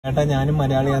ഏട്ടാ ഞാനും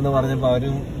മലയാളിയാന്ന് പറഞ്ഞപ്പോ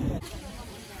അവരും.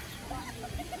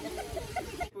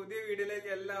 പുതിയ വീഡിയോയിലേക്ക്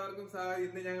എല്ലാവർക്കും സ്വാഗതം.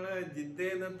 ഇന്ന് ഞങ്ങള്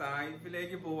ജിദ്ദയിൽ നിന്ന്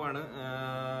തായിഫിലേക്ക് പോവാണ്.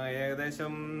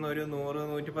 ഏകദേശം ഒരു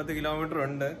 100-110 കിലോമീറ്റർ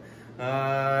ഉണ്ട്.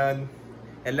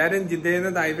 എല്ലാരും ജിദ്ദയിൽ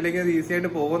നിന്ന് തായിഫിലേക്ക് ഈസി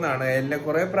ആയിട്ട് പോകുന്നതാണ്.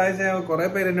 കുറെ പ്രാവശ്യം കുറെ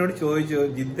പേര് എന്നോട് ചോദിച്ചു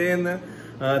ജിദ്ദയിൽ നിന്ന്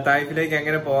തായിഫിലേക്ക്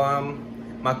എങ്ങനെ പോവാം,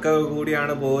 മക്ക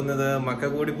കൂടിയാണ് പോകുന്നത്, മക്ക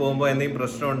കൂടി പോകുമ്പോ എന്തെങ്കിലും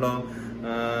പ്രശ്നമുണ്ടോ,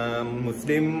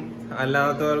 മുസ്ലിം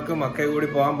അല്ലാത്തവർക്ക് മക്ക കൂടി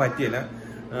പോകാൻ പറ്റിയില്ല,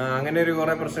 അങ്ങനെ ഒരു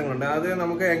കുറെ പ്രശ്നങ്ങളുണ്ട്. അത്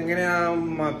നമുക്ക് എങ്ങനെയാ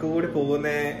മക്ക കൂടി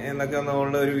പോകുന്നേ എന്നൊക്കെ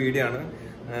ഉള്ള ഒരു വീഡിയോ ആണ്.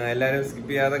 എല്ലാരും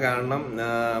സ്കിപ്പ് ചെയ്യാതെ കാണണം.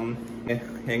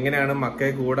 എങ്ങനെയാണ്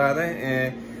മക്കയെ കൂടാതെ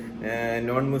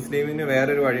നോൺ മുസ്ലിമിന്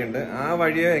വേറൊരു വഴിയുണ്ട്, ആ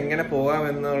വഴിയെ എങ്ങനെ പോകാം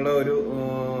എന്നുള്ള ഒരു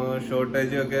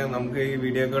ഷോർട്ടേജും ഒക്കെ നമുക്ക് ഈ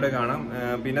വീഡിയോ കൂടെ കാണാം.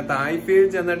 പിന്നെ തായിഫിൽ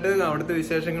ചെന്നിട്ട് അവിടുത്തെ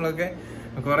വിശേഷങ്ങളൊക്കെ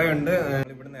കുറെ ഉണ്ട്.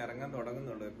 ഇവിടുന്ന് ഇറങ്ങാൻ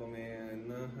തുടങ്ങുന്നുള്ളൂ. ഇപ്പം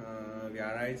ഇന്ന്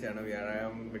വ്യാഴാഴ്ചയാണ്.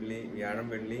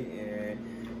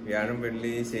 വ്യാഴം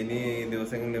വെള്ളി ശനി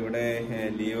ദിവസങ്ങളിൽ ഇവിടെ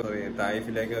ലീവ്.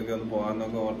 തായിഫിലേക്കൊക്കെ ഒന്ന്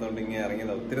പോകാന്നൊക്കെ ഓർത്തോണ്ട് ഇങ്ങനെ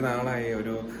ഇറങ്ങിയത്. ഒത്തിരി നാളായി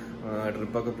ഒരു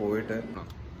ട്രിപ്പൊക്കെ പോയിട്ട്.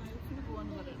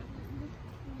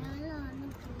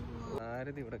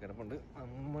 ആരതി ഇവിടെ കിടപ്പുണ്ട്,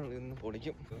 നമ്മൾ ഇന്ന്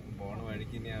പൊളിക്കും. പോണ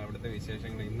വഴിക്ക് ഇനി അവിടുത്തെ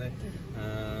വിശേഷങ്ങൾ. ഇന്ന്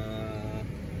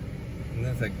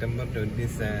സെപ്റ്റംബർ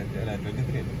 23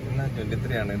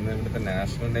 ആണ്. ഇന്ന് ഇവിടുത്തെ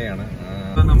നാഷണൽ ഡേ ആണ്.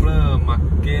 നമ്മള്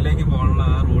മക്കയിലേക്ക് പോകാനുള്ള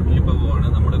ആ റൂട്ടിൽ ഇപ്പൊ പോവാണ്.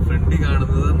 നമ്മുടെ ഫ്രണ്ടിൽ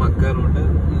കാണുന്നത് മക്ക റൂട്ട്.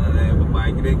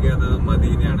 ബാക്കിലേക്ക് അത്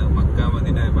മദീനയാണ്. മക്ക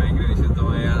മദീന ഭയങ്കര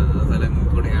വിശുദ്ധമായ സ്ഥലങ്ങളിൽ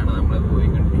കൂടെയാണ് നമ്മൾ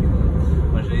പോയിക്കൊണ്ടിരിക്കുന്നത്.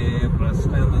 പക്ഷേ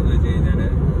പ്രശ്നം എന്താന്ന് വെച്ച് കഴിഞ്ഞാല്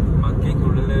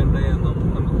മക്കയ്ക്കുള്ളിലൂടെ ഒന്നും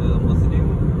നമുക്ക് മുസ്ലിം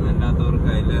അല്ലാത്തവർക്ക്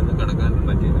അതിലൊന്നും കിടക്കാനും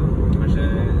പറ്റില്ല. പക്ഷെ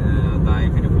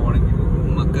തായിഫിന് പോകണമെങ്കിൽ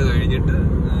മക്ക കഴിഞ്ഞിട്ട്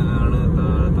ആണ്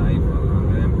തായിഫ്.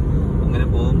 അങ്ങനെ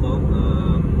പോകുമ്പോൾ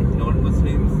നോൺ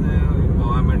മുസ്ലിംസ്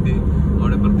പോകാൻ വേണ്ടി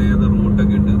അവിടെ പ്രത്യേകത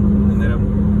റൂട്ടൊക്കെ ഉണ്ട്. അന്നേരം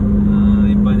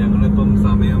ഞങ്ങളിപ്പം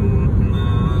സമയം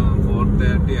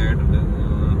 4:30 ആയിട്ടുണ്ട്.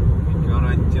 മിക്കവാറും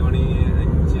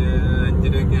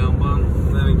 5:05 ആകുമ്പോൾ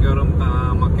മിക്കവാറും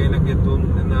മക്കയിലൊക്കെ എത്തും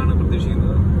എന്നാണ്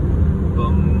പ്രതീക്ഷിക്കുന്നത്.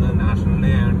 ഇപ്പം നാഷണൽ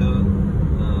ഡേ ആയതുകൊണ്ട്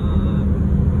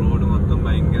റോഡ് മൊത്തം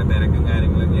ഭയങ്കര തിരക്കും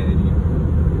കാര്യങ്ങളൊക്കെ ആയിരിക്കും.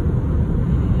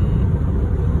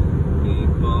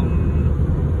 ഇപ്പം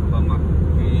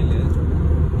മക്കയില്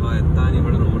എത്താൻ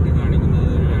ഇവിടെ റോഡിൽ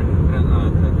കാണിക്കുന്നത്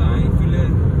തായിഫില്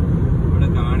ഇവിടെ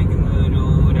കാണിക്കുന്നത് ഒരു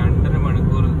 2.5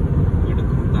 മണിക്കൂർ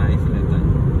എടുക്കും തായിഫിലെത്താൻ.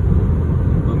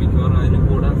 ഇപ്പം മിക്കവാറും അതിന്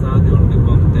കൂടാൻ സാധ്യതയുണ്ട്.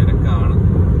 ഇപ്പം തിരക്കാണ്.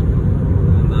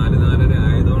 4-4:30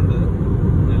 ആയതുകൊണ്ട്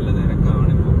നല്ല തിരക്കാണ്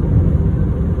ഇപ്പം.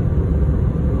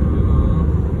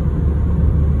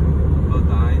 ഇപ്പൊ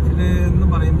തായിഫില് എന്ന്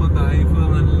പറയുമ്പോൾ തായിഫ്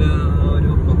നല്ല ഒരു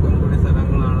പൊക്കം കൂടിയ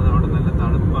സ്ഥലങ്ങളാണ്. അവിടെ നല്ല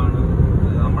തണുപ്പാണ്.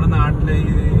 നമ്മുടെ നാട്ടിലെ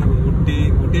ഈ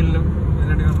ഊട്ടിയിലും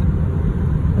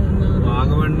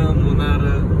വാഗമണ്ണ്,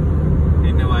 മൂന്നാറ്,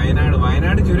 പിന്നെ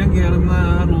വയനാട് ചുരം കയറുന്ന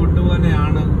ആ റൂട്ട്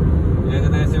പോലെയാണ്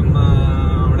ഏകദേശം.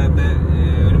 അവിടത്തെ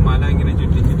ഒരു മല ഇങ്ങനെ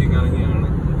ചുറ്റി കറങ്ങിയാണ്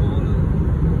പോകുന്നത്.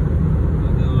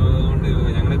 അതുകൊണ്ട്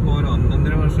ഞങ്ങളിപ്പോ ഒരു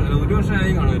 1.5 വർഷം 1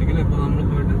 വർഷമായി കാണും ഒരിക്കലും ഇപ്പൊ നമ്മൾ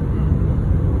പോയിട്ട്.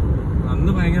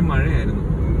 അന്ന് ഭയങ്കര മഴയായിരുന്നു.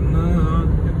 ഇന്ന്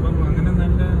ഇപ്പം അങ്ങനെ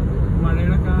നല്ല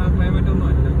മഴയുടെ ക്ലൈമറ്റ് ഒന്നും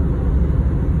അല്ല.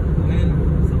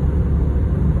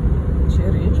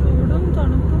 ചെറിയ ചൂടും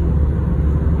തണുപ്പ്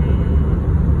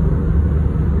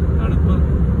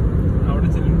അവിടെ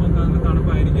ചെല്ലുമ്പോൾ നല്ല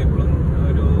തണുപ്പായിരിക്കും എപ്പോഴും.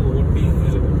 ഒരു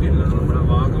ഊട്ടിയില്ല, നമ്മുടെ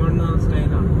വാഗമണ്ണ്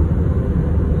സ്റ്റൈലാണ്.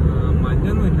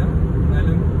 മഞ്ഞൊന്നുമില്ല,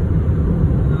 എന്നാലും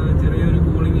ചെറിയൊരു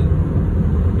കൂളിങ്.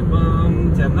 ഇപ്പം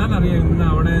ചെന്നാലറിയാം ഇന്ന്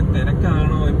അവിടെ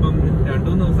തിരക്കാണോ. ഇപ്പം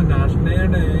 2-3 ദിവസം നാഷണൽ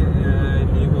ഡേയുടെ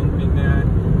ലീവും പിന്നെ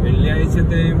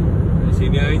വെള്ളിയാഴ്ചത്തെയും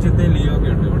ശനിയാഴ്ചത്തെയും ലീവൊക്കെ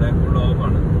ഉണ്ട്. ഇവിടെ ഫുൾ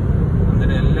ഓഫാണ്.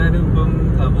 അന്നേരം എല്ലാവരും ഇപ്പം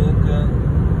തബൂക്ക്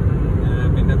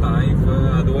പിന്നെ തായിഫ്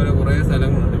അതുപോലെ കുറെ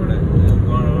സ്ഥലങ്ങളുണ്ട് ഇവിടെ.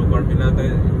 കുഴപ്പമില്ലാത്ത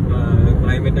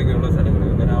ക്ലൈമറ്റ് ഒക്കെ ഉള്ള സ്ഥലങ്ങൾ.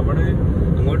 അന്നേരം അവിടെ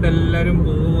അങ്ങോട്ട് എല്ലാവരും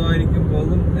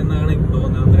പോകും എന്നാണ് എനിക്ക്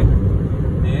തോന്നുന്നത്.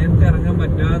 നേരത്തെ ഇറങ്ങാൻ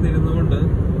പറ്റാതിരുന്നുകൊണ്ട്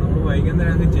നമ്മൾ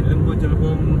വൈകുന്നേരം അങ്ങ് ചെല്ലുമ്പോൾ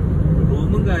ചിലപ്പം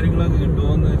റൂമും കാര്യങ്ങളൊക്കെ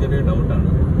കിട്ടുമോന്ന് ചെറിയ ഡൗട്ടാണ്.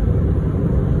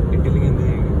 കിട്ടില്ലെങ്കിൽ എന്ത്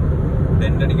ചെയ്യും?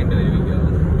 ടെൻ്റടിക്കേണ്ടി വരും.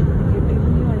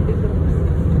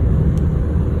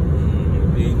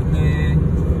 പിന്നെ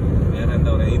വേറെ എന്താ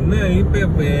പറയാ, ഇന്ന്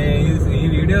ഈ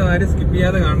വീഡിയോ ആരും സ്കിപ്പ്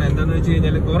ചെയ്യാതെ കാണണം. എന്താന്ന് വെച്ച്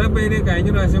കഴിഞ്ഞാൽ കുറെ പേര് കഴിഞ്ഞ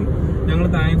പ്രാവശ്യം ഞങ്ങൾ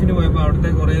തായിഫിന് പോയപ്പോൾ അവിടുത്തെ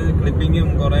കുറെ ക്ലിപ്പിങ്ങും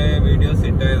കുറെ വീഡിയോസ്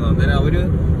ഇട്ടായിരുന്നു. അന്നേരം അവര്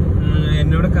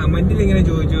എന്നോട് കമന്റിൽ ഇങ്ങനെ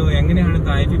ചോദിച്ചു എങ്ങനെയാണ്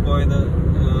തായിഫിൽ പോയത്,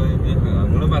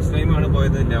 നമ്മള് ഫസ്റ്റ് ടൈമാണ്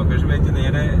പോയത്, ലൊക്കേഷൻ വെച്ച്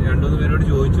നേരെ 2-3 പേരോട്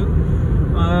ചോദിച്ചു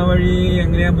ആ വഴി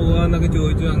എങ്ങനെയാ പോവാന്നൊക്കെ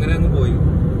ചോദിച്ചു. അങ്ങനെ അങ്ങ് പോയി.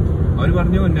 അവർ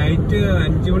പറഞ്ഞു നൈറ്റ്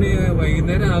 5 മണി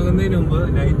വൈകുന്നേരം ആകുന്നതിന്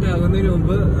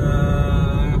മുമ്പ്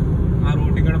ആ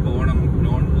റൂട്ടിൽ കൂടെ പോകണം.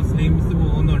 നോൺ മുസ്ലിംസ്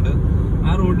പോകുന്നുണ്ട്. ആ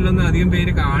റൂട്ടിലൊന്നും അധികം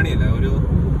പേര് കാണില്ല. ഒരു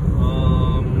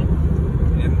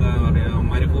എന്താ പറയാ,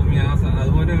 മരുഭൂമി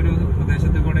അതുപോലെ ഒരു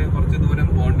പ്രദേശത്ത് കൂടെ കുറച്ച് ദൂരം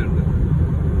പോകേണ്ടതുണ്ട്.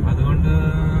 അതുകൊണ്ട്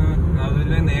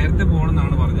അതിൽ നേരത്തെ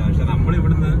പോകണമെന്നാണ് പറഞ്ഞത്. പക്ഷെ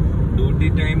നമ്മളിവിടുന്ന് ഡ്യൂട്ടി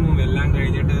ടൈമും എല്ലാം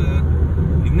കഴിഞ്ഞിട്ട്,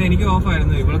 ഇന്ന് എനിക്ക്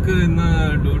ഓഫായിരുന്നു, ഇവൾക്ക് ഇന്ന്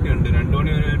ഡ്യൂട്ടി ഉണ്ട്, 2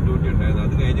 മണി വരെ ഡ്യൂട്ടി ഉണ്ടായിരുന്നു.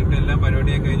 അത് കഴിഞ്ഞിട്ട് എല്ലാം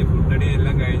പരിപാടിയൊക്കെ കഴിഞ്ഞ് ഫുഡ് അടി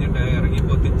എല്ലാം കഴിഞ്ഞിട്ട്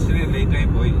ഇറങ്ങിയപ്പോൾ ഇച്ചിരി ലേറ്റായി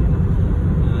പോയി.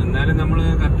 എന്നാലും നമ്മൾ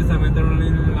കറക്റ്റ്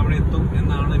സമയത്തിനുള്ളിൽ അവിടെ എത്തും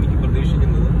എന്നാണ് എനിക്ക്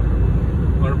പ്രതീക്ഷിക്കുന്നത്.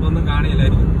 കുഴപ്പമൊന്നും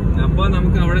കാണില്ലായിരിക്കും. അപ്പോൾ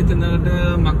നമുക്ക് അവിടെ ചെന്നിട്ട്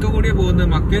മക്ക കൂടിയേ പോകുന്നത്.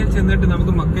 മക്കയിൽ ചെന്നിട്ട്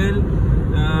നമുക്ക് മക്കയിൽ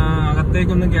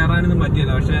അകത്തേക്കൊന്നും കയറാനൊന്നും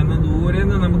പറ്റിയില്ല. പക്ഷെ അന്ന് ദൂരെ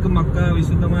നിന്ന് നമുക്ക് മക്ക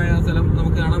വിശുദ്ധമായ സ്ഥലം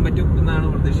നമുക്ക് കാണാൻ പറ്റും എന്നാണ്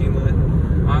പ്രതീക്ഷിക്കുന്നത്.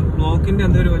 ആ ക്ലോക്കിന്റെ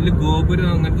എന്തൊരു വലിയ ഗോപുരം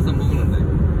അങ്ങനത്തെ സംഭവങ്ങളുണ്ട്,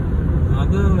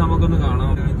 അത് നമുക്കൊന്ന്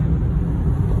കാണാം.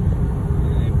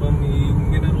 ഇപ്പം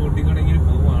ഇങ്ങനെ റോട്ടിൽ കൂടെ ഇങ്ങനെ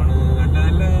പോവാണ്. നല്ല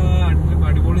നല്ല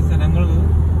അടിപൊളി സ്ഥലങ്ങൾ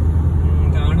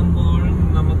കാണുമ്പോൾ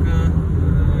നമുക്ക്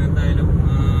എന്തായാലും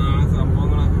ആ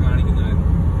സംഭവങ്ങളൊക്കെ കാണിക്കുന്നതായിരുന്നു.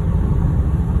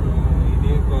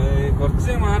 ഇനി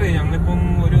കുറച്ച് മാറി, ഞങ്ങളിപ്പം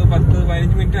ഒരു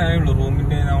 10-15 മിനിറ്റ് ആയുള്ളൂ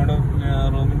നമ്മുടെ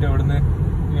റൂമിന്റെ അവിടുന്ന്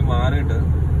മാറിയിട്ട്.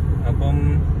 അപ്പം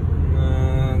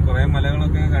കുറെ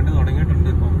മലകളൊക്കെ കണ്ടു തുടങ്ങിയിട്ടുണ്ട്.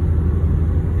 ഇപ്പം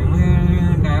ഞങ്ങൾ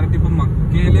ഡയറക്റ്റ് ഇപ്പം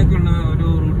മക്കയിലേക്കുള്ള ഒരു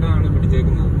റൂട്ടാണ്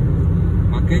പിടിച്ചേക്കുന്നത്.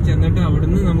 മക്കയിൽ ചെന്നിട്ട്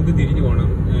അവിടുന്ന് നമുക്ക് തിരിച്ചു പോകണം.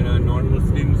 നോൺ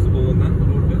മുസ്ലിംസ് പോകുന്ന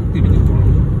റൂട്ട് തിരിച്ചു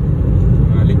പോകണം.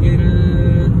 അല്ലെങ്കിൽ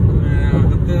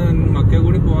അകത്ത് മക്ക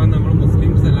കൂടി പോകാൻ നമ്മൾ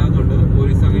മുസ്ലിംസ് അല്ലാത്തതുകൊണ്ട്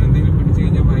പോലീസ് അങ്ങനെ എന്തെങ്കിലും പിടിച്ചു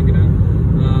കഴിഞ്ഞാൽ ഭയങ്കര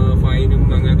ഫൈനും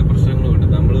അങ്ങനത്തെ പ്രശ്നങ്ങളും ഉണ്ട്.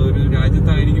 നമ്മൾ ഒരു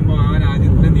രാജ്യത്തായിരിക്കുമ്പോൾ ആ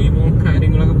രാജ്യത്തിന്റെ നിയമവും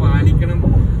കാര്യങ്ങളൊക്കെ പാലിക്കണം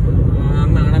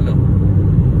എന്നാണല്ലോ.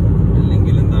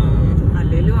 അല്ലെങ്കിൽ എന്താ,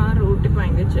 അല്ലെങ്കിലും ആ റൂട്ടിൽ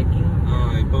ഭയങ്കര ചെക്കിങ്.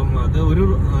 ഇപ്പം അത് ഒരു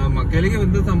മക്കയിലേക്ക്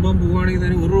എന്ത് സംഭവം പോവുകയാണെങ്കിൽ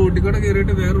തന്നെ ഒരു റൂട്ടിൽ കൂടെ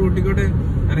കയറിയിട്ട് വേറെ റൂട്ടിൽ കൂടെ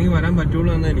ഇറങ്ങി വരാൻ പറ്റുള്ളൂ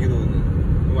എന്നാണ് എനിക്ക് തോന്നുന്നത്.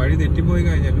 വഴി തെറ്റിപ്പോയി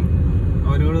കഴിഞ്ഞാലും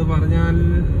അവരോട് പറഞ്ഞാൽ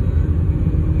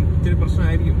ഇച്ചിരി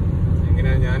പ്രശ്നമായിരിക്കും.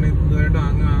 എങ്ങനെയാ, ഞാൻ ഇതുവരെയായിട്ട്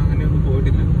അങ്ങനെയൊന്നും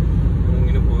പോയിട്ടില്ല.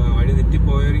 ഇങ്ങനെ വഴി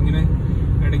തെറ്റിപ്പോയവരിങ്ങനെ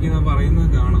ഇടയ്ക്ക് പറയുന്നത്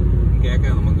കാണാം,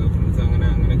 കേൾക്കാം നമുക്ക്. ഫ്രണ്ട്സ്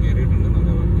അങ്ങനെ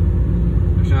കയറിയിട്ടുണ്ടെന്നൊക്കെ പറഞ്ഞു.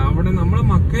 പക്ഷെ അവിടെ നമ്മൾ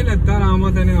മക്കയിൽ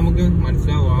എത്താറാകുമ്പോൾ തന്നെ നമുക്ക്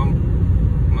മനസ്സിലാവാം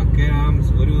മക്ക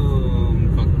ഒരു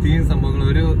ഭക്തിയും സംഭവങ്ങളും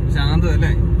ഒരു ശാന്തത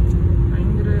അല്ലേ,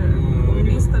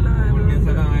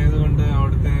 സ്ഥലമായതുകൊണ്ട്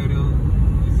അവിടുത്തെ ഒരു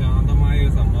ശാന്തമായ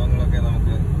സംഭവങ്ങളൊക്കെ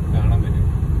നമുക്ക് കാണാൻ പറ്റും.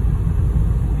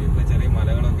 ഇപ്പൊ ചെറിയ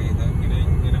മലകളൊക്കെ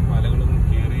ഇങ്ങനെ മലകളും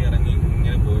കയറി ഇറങ്ങി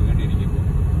ഇങ്ങനെ പോയിക്കൊണ്ടിരിക്കും.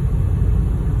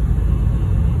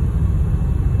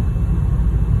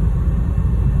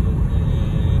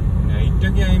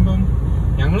 നൈറ്റൊക്കെ ആകുമ്പം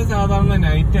ഞങ്ങള് സാധാരണ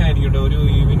നൈറ്റ് ആയിരിക്കും കേട്ടോ, ഒരു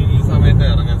ഈവനിങ് ഈ സമയത്ത്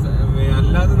ഇറങ്ങാൻ.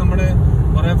 അല്ലാതെ നമ്മുടെ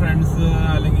കുറെ ഫ്രണ്ട്സ്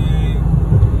അല്ലെങ്കിൽ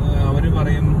അവര്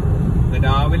പറയും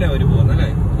രാവിലെ അവര് പോകുന്നല്ലേ,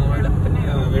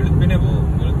 വെളുപ്പിനെ പോകും.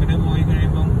 വെളുപ്പിനെ പോയി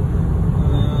കഴിയുമ്പം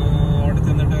അവിടെ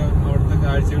ചെന്നിട്ട് അവിടുത്തെ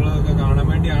കാഴ്ചകളൊക്കെ കാണാൻ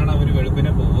വേണ്ടിയാണ് അവര്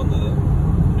വെളുപ്പിനെ പോകുന്നത്.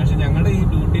 പക്ഷെ ഞങ്ങളുടെ ഈ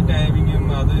ഡ്യൂട്ടി ടൈമിങ്ങും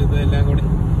അത് ഇതെല്ലാം കൂടി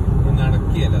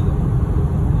നടക്കിയല്ല അത്.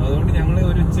 അതുകൊണ്ട് ഞങ്ങൾ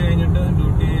ഒരു ഉച്ച കഴിഞ്ഞിട്ട്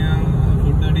ഡ്യൂട്ടി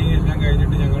ഫുഡ് അടി എല്ലാം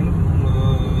കഴിഞ്ഞിട്ട് ഞങ്ങൾ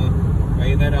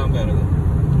വൈകുന്നേരം ആകുമ്പോൾ ഇറങ്ങും.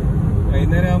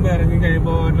 വൈകുന്നേരം ആകുമ്പോൾ ഇറങ്ങി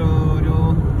കഴിയുമ്പോൾ ഒരു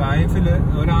തായിഫില്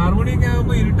ഒരു 6 മണിയൊക്കെ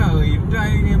ആകുമ്പോൾ ഇരുട്ടാകും.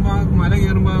 ഇരുട്ടായി കഴിയുമ്പോൾ മല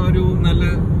കയറുമ്പോൾ ഒരു നല്ല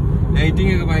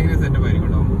ലൈറ്റിംഗ് ഒക്കെ ഭയങ്കര സെറ്റപ്പ്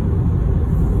ആയിരിക്കും കേട്ടോ.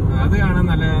 അത് കാണാൻ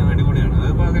നല്ല അടിപൊളിയാണ്.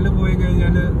 അത് പകല് പോയി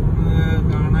കഴിഞ്ഞാൽ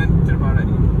കാണാൻ ഇച്ചിരി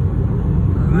പാടായിരിക്കും.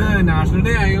 ഇന്ന് നാഷണൽ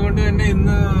ഡേ ആയതുകൊണ്ട് തന്നെ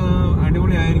ഇന്ന്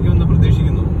അടിപൊളി ആയിരിക്കും എന്ന്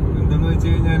പ്രതീക്ഷിക്കുന്നു. എന്താന്ന് വെച്ച്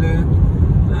കഴിഞ്ഞാല്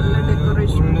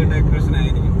ഫുള്ള് ഡെക്കറേഷൻ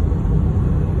ആയിരിക്കും.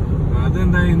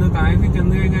 അതെന്താ, ഇന്ന് തായ്ഫിൽ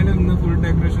ചെന്ന് കഴിഞ്ഞാലും ഇന്ന് ഫുൾ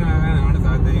ഡെക്കറേഷൻ ആകാനാണ്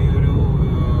സാധ്യത. ഈ ഒരു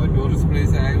ടൂറിസ്റ്റ്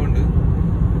പ്ലേസ് ആയതുകൊണ്ട്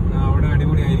അവിടെ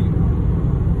അടിപൊളി ആയിരിക്കും.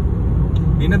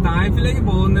 പിന്നെ തായ്ഫിലേക്ക്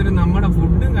പോകുന്നൊരു നമ്മുടെ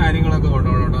ഫുഡും കാര്യങ്ങളൊക്കെ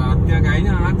കൊണ്ടുപോകണം.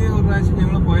 ആദ്യ ഒരു പ്രാവശ്യം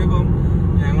ഞങ്ങൾ പോയപ്പം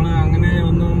ഞങ്ങൾ അങ്ങനെ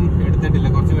ഒന്നും എടുത്തിട്ടില്ല.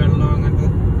 കുറച്ച് വെള്ളം അങ്ങനത്തെ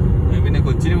പിന്നെ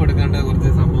കൊച്ചിന് കൊടുക്കേണ്ട കുറച്ച്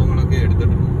സംഭവങ്ങളൊക്കെ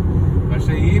എടുത്തിട്ടുണ്ട്.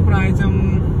 പക്ഷെ ഈ പ്രാവശ്യം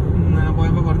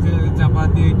പോയപ്പോൾ കുറച്ച്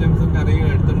ചപ്പാത്തി ഐറ്റംസ് കറികൾ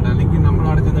എടുത്തിട്ടുണ്ട്. അല്ലെങ്കിൽ നമ്മൾ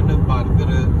അവിടെ ചെന്നിട്ട്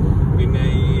ബർഗർ, പിന്നെ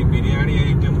ഈ ബിരിയാണി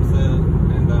ഐറ്റംസ്,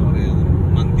 എന്താ പറയുക,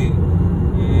 മന്തി,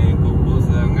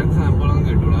 കുബൂസ് അങ്ങനത്തെ സംഭവങ്ങളൊന്നും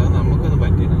കിട്ടുള്ളൂ. അത് നമുക്കൊന്നും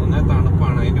പറ്റില്ല. ഒന്നാമത്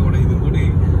തണുപ്പാണ്, അതിന്റെ കൂടെ ഇതും കൂടി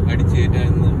അടിച്ചു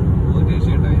കയറ്റാനൊന്നും ഒരു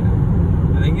രക്ഷയുണ്ടായില്ല.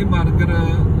 അല്ലെങ്കിൽ ബർഗർ,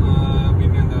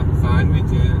 പിന്നെന്താ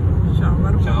സാൻഡ്വിച്ച്,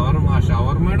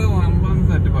 ഷവർമയുടെ വമ്പൻ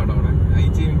സെറ്റപ്പാണ് അവിടെ.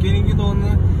 എനിക്ക്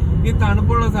തോന്നുന്നു ഈ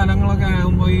തണുപ്പുള്ള സ്ഥലങ്ങളൊക്കെ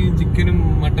ആകുമ്പോൾ ഈ ചിക്കനും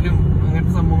മട്ടനും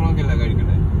അങ്ങനത്തെ സംഭവങ്ങളൊക്കെ അല്ല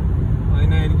കഴിക്കണ്ടേ,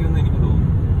 അതിനായിരിക്കും എന്ന് എനിക്ക് തോന്നുന്നു.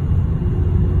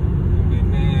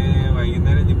 പിന്നെ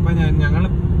വൈകുന്നേരം ഇപ്പൊ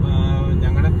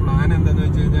ഞങ്ങളുടെ പ്ലാൻ എന്താന്ന്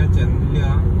വെച്ച് കഴിഞ്ഞാൽ ചെന്നില്ല,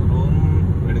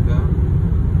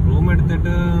 റൂം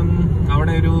എടുത്തിട്ട്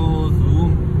അവിടെ ഒരു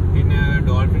സൂവും പിന്നെ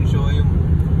ഡോൾഫിൻ ഷോയും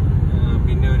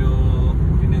പിന്നെ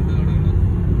എന്താ പറയുക,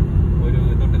 ഒരു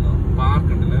ഇതുണ്ടല്ലോ,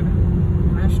 പാർക്ക് ഉണ്ടല്ലോ,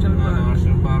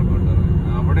 നാഷണൽ പാർക്ക് ഉണ്ട്.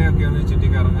 അവിടെയൊക്കെ ഒന്ന്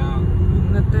ചുറ്റിക്കറങ്ങാം.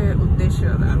 ഇന്നത്തെ ഉദ്ദേശം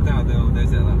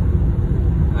അതാണ്.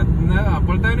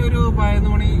 അപ്പോഴത്തേനും ഒരു 11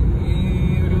 മണി,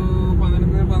 ഒരു 12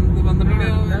 മണി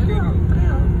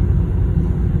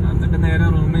നേരെ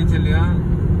റൂമിൽ ചെല്ലുക.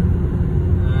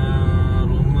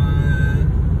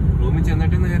 റൂമിൽ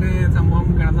ചെന്നിട്ട് നേരെ സംഭവം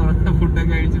കിടന്നുറങ്ങുക, ഫുഡൊക്കെ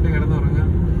കഴിച്ചിട്ട് കിടന്നുറങ്ങുക.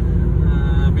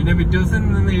 പിന്നെ പിറ്റേ ദിവസം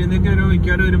നിന്ന് എഴുന്നേറ്റ്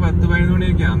മിക്കവാറും ഒരു 10-11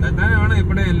 മണിയൊക്കെ അന്നേരത്താണ്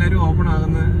ഇവിടെ എല്ലാവരും ഓപ്പൺ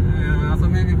ആകുന്നത്. ആ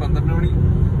സമയം 12 മണി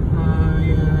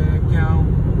ഒക്കെ ആവും.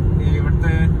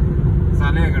 ഇവിടുത്തെ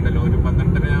സ്ഥലമൊക്കെ ഉണ്ടല്ലോ, ഒരു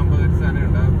 12:30 ആകുമ്പോൾ ഒരു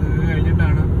സ്ഥലമുണ്ട്. അത്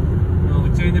കഴിഞ്ഞിട്ടാണ്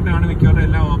ഉച്ച കഴിഞ്ഞിട്ടാണ് മിക്കവാറും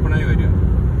എല്ലാം ഓപ്പണായി വരിക.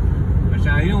 പക്ഷെ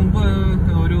അതിന് മുമ്പ്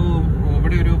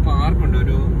ഇവിടെ ഒരു പാർക്കുണ്ട്,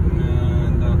 ഒരു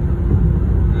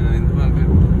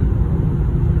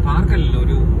പാർക്കല്ലല്ലോ,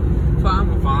 ഒരു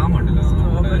ഫാം ഉണ്ടല്ലോ,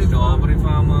 സ്ട്രോബെറി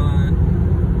ഫാം,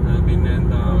 പിന്നെ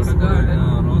അവിടെ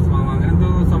റോസ് ഫാം, അങ്ങനത്തെ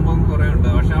സംഭവം കുറെ ഉണ്ട്.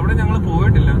 പക്ഷെ അവിടെ ഞങ്ങൾ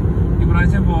പോയിട്ടില്ല.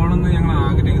 ഇപ്രാവശ്യം പോകണമെന്ന് ഞങ്ങൾ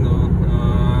ആഗ്രഹിക്കുന്നു.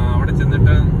 അവിടെ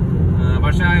ചെന്നിട്ട്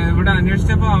പക്ഷെ ഇവിടെ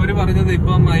അന്വേഷിച്ചപ്പോ അവര് പറഞ്ഞത്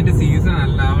ഇപ്പം അതിന്റെ സീസൺ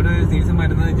അല്ല. അവിടെ സീസൺ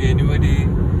വരുന്നത് ജനുവരി,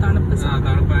 തണുപ്പ്,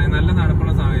 നല്ല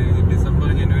തണുപ്പുള്ള സമയം, ഡിസംബർ,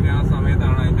 ജനുവരി ആ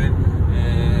സമയത്താണ് അതിന്റെ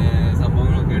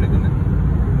സംഭവങ്ങളൊക്കെ എടുക്കുന്നത്.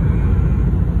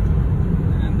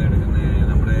 എന്താ എടുക്കുന്നത്,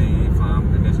 നമ്മുടെ ഈ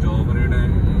ഫാമിന്റെ സ്ട്രോബെറിയുടെ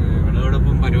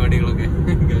വിളവെടുപ്പും പരിപാടികളൊക്കെ.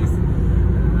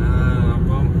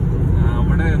 അപ്പം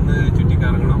അവിടെ ഒന്ന്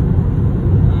ചുറ്റിക്കറങ്ങണം.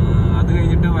 അത്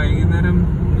കഴിഞ്ഞിട്ട് വൈകുന്നേരം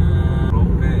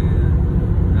റോപ്പ്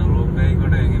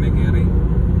കൂടെ എങ്ങനെ കയറി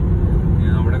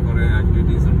അവിടെ കുറെ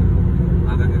ആക്ടിവിറ്റീസ് ഉണ്ട്,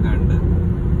 അതൊക്കെ കണ്ട്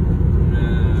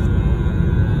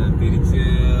തിരിച്ച്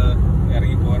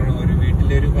ഇറങ്ങി പോരണം. ഒരു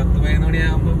വീട്ടിലൊരു 10-11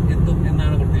 മണിയാകുമ്പോൾ എത്തും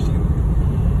എന്നാണ് പ്രതീക്ഷിക്കുന്നത്.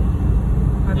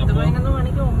 10-11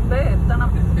 മണിക്ക് മുമ്പേ എത്തണം.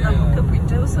 നമുക്ക്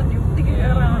പിറ്റേ ദിവസം ഡ്യൂട്ടി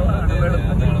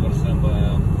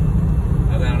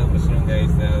അതാണ് പ്രശ്നം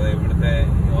ഗൈസ്. ഇവിടുത്തെ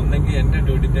ഒന്നെങ്കിൽ എന്റെ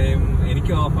ഡ്യൂട്ടി ടൈം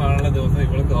എനിക്ക് ഓഫാണുള്ള ദിവസം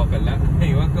ഇവൾക്ക് ഓഫല്ല,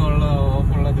 ഇവൾക്കുള്ള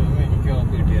ഓഫുള്ള ദിവസം എനിക്ക്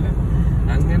ഓഫ് കിട്ടിയില്ല.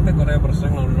 അങ്ങനത്തെ കുറെ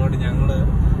പ്രശ്നങ്ങൾ ഉള്ളതുകൊണ്ട് ഞങ്ങള്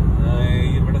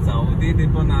ഇവിടെ സൗദിയിൽ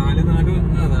ഇപ്പൊ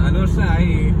 4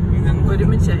 വർഷമായി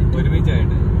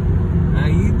ഒരുമിച്ചായിട്ട്.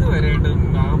 ഇതുവരെയായിട്ട്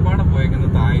ആപ്പാടെ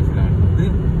പോയേക്കുന്നത് തായ്ഫിലാണ്. ഇത്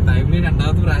തായ്ഫില്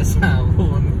 2ാമത്തെ പ്രാവശ്യം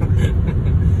പോകുന്നു.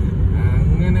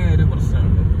 അങ്ങനെ ഒരു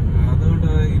പ്രശ്നമുണ്ട്.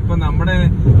 അതുകൊണ്ട് ഇപ്പൊ നമ്മുടെ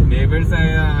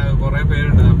നെയ്ബേഴ്സായ കുറെ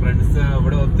പേരുണ്ട്, ഫ്രണ്ട്സ്.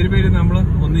 ഇവിടെ ഒത്തിരി പേര് നമ്മൾ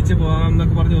ഒന്നിച്ച്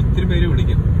പോകാമെന്നൊക്കെ പറഞ്ഞ് ഒത്തിരി പേര്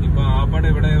വിളിക്കും. ഇപ്പൊ ആപ്പാടെ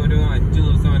ഇവിടെ ഒരു 5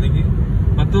 ദിവസം അല്ലെങ്കിൽ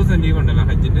 10 ദിവസം ലീവ് ഉണ്ടല്ലോ,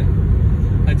 ഹജ്ജിന്റെ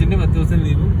 10 ദിവസം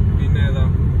ലീവും. പിന്നെ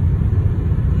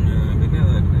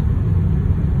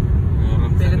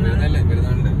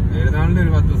പെരുന്നാളിന്റെ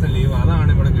ഒരു 10 ദിവസം ലീവ്, അതാണ്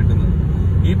ഇവിടെ കിട്ടുന്നത്.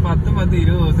 ഈ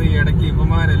 10-20 ദിവസം ഈ ഇടയ്ക്ക്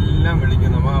ഇപ്പമാരെല്ലാം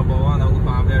വിളിക്കും, പോവാം, നമുക്ക്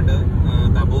ഫാമിലിയായിട്ട്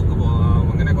തബൂക്ക് പോവാം.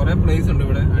 അങ്ങനെ കുറെ പ്ലേസ് ഉണ്ട്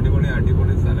ഇവിടെ,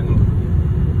 അടിപൊളി സ്ഥലങ്ങളുണ്ട്,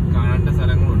 കാണേണ്ട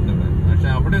സ്ഥലങ്ങളുണ്ട് ഇവിടെ. പക്ഷെ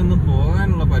അവിടെ ഒന്നും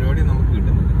പോകാനുള്ള പരിപാടി നമുക്ക്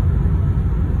കിട്ടുന്നില്ല.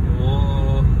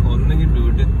 ഒന്നെങ്കിൽ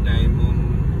ഡ്യൂട്ടി ടൈമും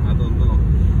അതൊന്നും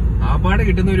ആപ്പാട്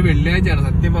കിട്ടുന്ന ഒരു വെള്ളിയാഴ്ചയാണ്.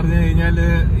 സത്യം പറഞ്ഞു കഴിഞ്ഞാല്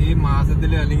ഈ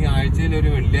മാസത്തില് അല്ലെങ്കിൽ ആഴ്ചയിൽ ഒരു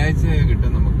വെള്ളിയാഴ്ച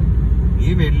കിട്ടും നമുക്ക്. ഈ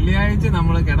വെള്ളിയാഴ്ച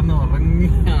നമ്മൾ കിടന്ന് ഉറങ്ങി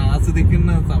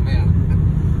ആസ്വദിക്കുന്ന സമയമാണ്.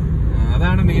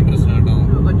 അതാണ് മെയിൻ പ്രശ്നം കേട്ടോ.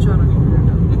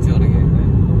 ഉച്ചയുറങ്ങി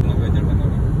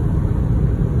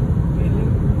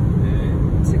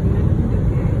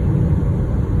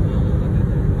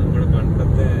നമ്മുടെ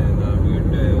പണ്ടത്തെ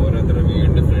ഓരോരുത്തരുടെ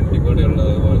വീടിന്റെ ഫ്രണ്ടിൽ കൂടെ ഉള്ള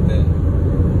പോലത്തെ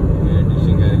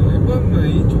ഡിഷും കാര്യങ്ങളും. ഇപ്പം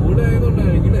ഈ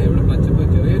ചൂടായതുകൊണ്ടായിരിക്കും ഇവിടെ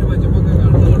ചെറിയൊരു പച്ചപ്പൊക്കെ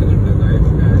കാണുന്ന കൊടുക്കുന്നുണ്ട്.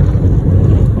 കായൊക്കെ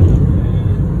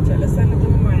ചില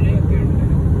സ്ഥലത്തൊന്നും മഴയൊക്കെ ഉണ്ട്.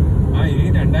 ഈ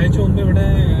 2 ആഴ്ച മുമ്പ് ഇവിടെ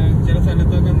ചില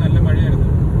സ്ഥലത്തൊക്കെ നല്ല മഴയായിരുന്നു.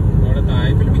 അവിടെ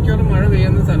തായ്ഫിൽ മിക്കവാറും മഴ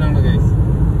പെയ്യുന്ന സ്ഥലമാണ് ഗൈസ്.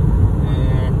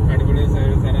 അടിപൊളി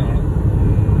സ്ഥലമാണ്.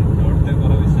 അവിടുത്തെ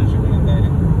കുറെ വിശേഷങ്ങൾ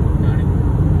എന്തായാലും കാണിക്കും.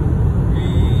 ഈ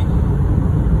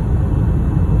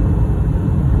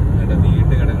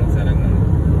നീണ്ട് കിടക്കുന്ന സ്ഥലങ്ങളാണ്.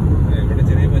 ഇവിടെ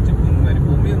ചെറിയ പച്ചപ്പും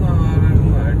മരുഭൂമിയൊന്നും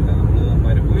ആയിട്ടില്ല. നമ്മള്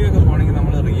മരുഭൂമിയൊക്കെ പോകണമെങ്കിൽ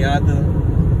നമ്മള് റിയാദ്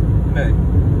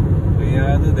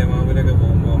ദമാമിലൊക്കെ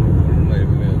പോകുമ്പോൾ ഫുൾ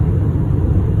മരുഭൂമിയാണ്.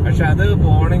 പക്ഷെ അത്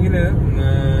പോകണമെങ്കിൽ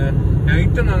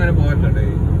നൈറ്റൊന്നും അങ്ങനെ പോകാറില്ല.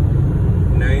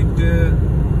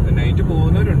 നൈറ്റ്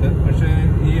പോകുന്നവരുണ്ട്. പക്ഷെ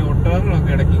ഈ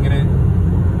ഒട്ടകങ്ങളൊക്കെ ഇടയ്ക്ക് ഇങ്ങനെ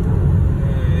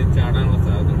ചാടാനുള്ള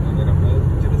സാധ്യതയുണ്ട്. അന്നേരം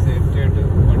ഇച്ചിരി സേഫ്റ്റി ആയിട്ട്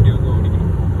വണ്ടിയൊക്കെ ഓടിക്കണം.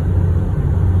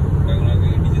 ഒട്ടകങ്ങളൊക്കെ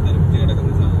ഇടിച്ച് തെറിപ്പിച്ച്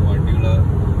കിടക്കുന്ന വണ്ടികള്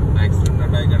ആക്സിഡന്റ്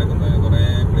ഉണ്ടായി കിടക്കുന്ന കുറെ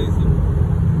പ്ലേസും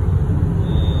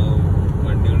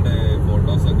വണ്ടികളുടെ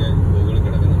ഫോട്ടോസൊക്കെ ഗൂഗിളിൽ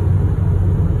കിടക്കുന്നുണ്ട്.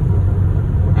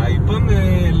 ഇപ്പം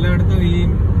എല്ലായിടത്തും ഈ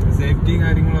സേഫ്റ്റി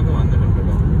കാര്യങ്ങളൊക്കെ വന്നിട്ടുണ്ട്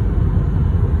കേട്ടോ.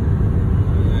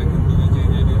 എന്താണെന്ന് വെച്ച്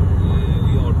കഴിഞ്ഞാല്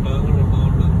ഈ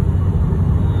ഒട്ടകങ്ങളുള്ളതുകൊണ്ട്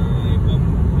ഇപ്പം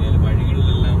വഴി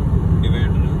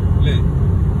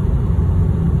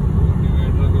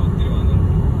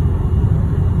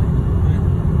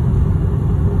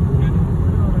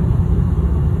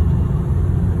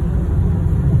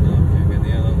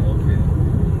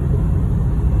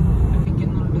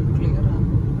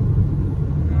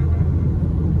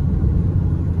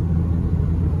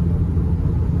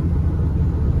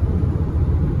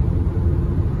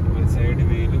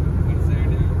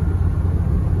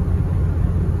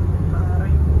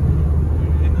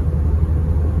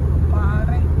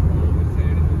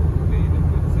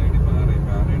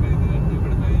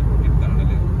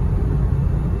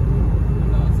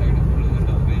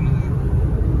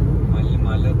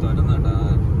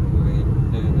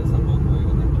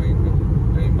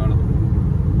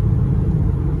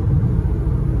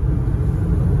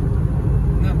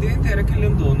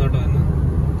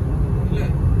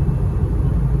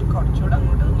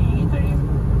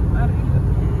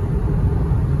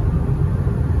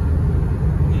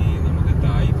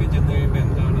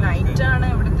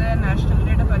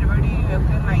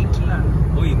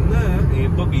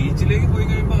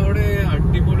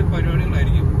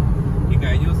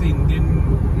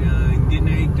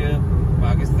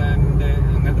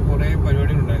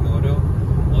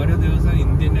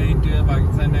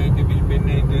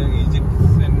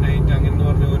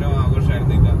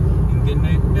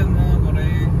അന്ന് കുറെ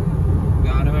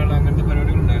ഗാനമേള അങ്ങനത്തെ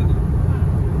പരിപാടികളുണ്ടായിരുന്നു.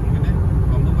 അങ്ങനെ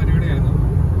പമ്പ് പരിപാടിയായിരുന്നു.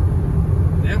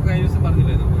 ഞാൻ കഴിഞ്ഞ ദിവസം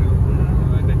പറഞ്ഞില്ലായിരുന്നു ഒരു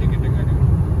എന്റെ ടിക്കറ്റും കാര്യങ്ങളും.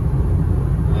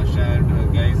 പക്ഷേ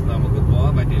ഗൈസ് നമുക്ക്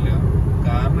പോകാൻ പറ്റില്ല.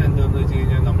 കാരണം എന്താണെന്ന് വെച്ച്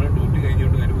കഴിഞ്ഞാൽ നമ്മൾ ഡ്യൂട്ടി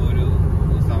കഴിഞ്ഞോട്ട് വരുമ്പോൾ ഒരു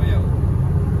സമയമാവും.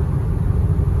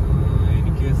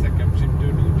 എനിക്ക് സെക്കൻഡ്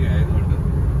ഷിഫ്റ്റ് ഡ്യൂട്ടി ആയതുകൊണ്ട്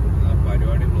ആ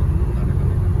പരിപാടികളൊന്നും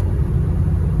നടക്കുന്നില്ല.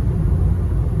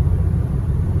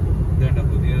 ഇതേണ്ട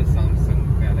പുതിയ സാംസങ്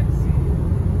ഗാലക്സി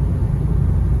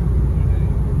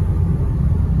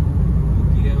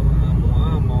പുതിയ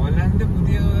മോഹൻലാലിന്റെ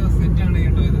പുതിയ സെറ്റാണ്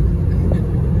കേട്ടോ ഇത്.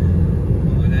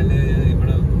 മോഹൻലാല്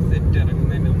ഇവിടെ സെറ്റ്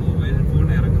ഇറങ്ങുന്നതിന് മൊബൈൽ ഫോൺ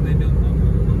ഇറങ്ങുന്നതിന്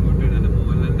മുമ്പോട്ട്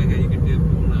മോഹൻലാലിന്റെ കൈ കിട്ടിയ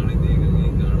ഫോണാണ് ഇത്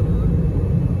കാണുന്നത്.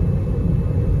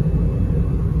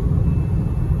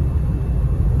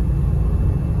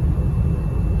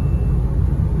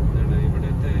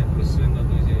 ഇവിടുത്തെ പ്രശ്നം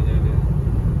എന്താണെന്ന് വെച്ച് കഴിഞ്ഞാല്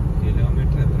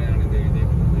കിലോമീറ്റർ എത്രയാണ് ഇത്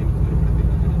എഴുതിയേക്കുന്നത് എനിക്ക്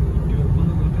ഒരുപടത്തില്ല.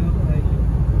 130 ആയിരിക്കും.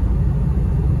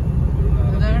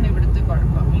 അതാണ് ഇവിടുത്തെ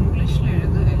കുഴപ്പം. ഇംഗ്ലീഷിൽ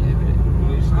എഴുതുകയല്ലേ ഇവര്,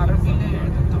 അറബിയിലെ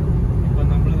എഴുതത്തുള്ളൂ. ഇപ്പൊ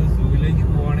നമ്മള് സൂയിലേക്ക്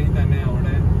പോവാണെങ്കിൽ തന്നെ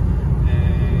അവിടെ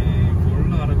ഫുൾ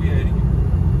അറബി ആയിരിക്കും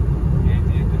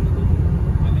എഴുതിയേക്കുന്നതും.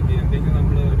 അല്ലെങ്കിൽ എന്തെങ്കിലും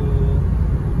നമ്മള് ഒരു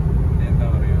എന്താ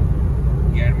പറയാ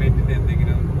ഗവൺമെന്റിന്റെ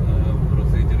എന്തെങ്കിലും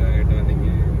പ്രൊസീജിയറായിട്ട്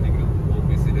അല്ലെങ്കിൽ എന്തെങ്കിലും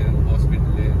ഓഫീസില്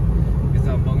ഹോസ്പിറ്റലില് ഈ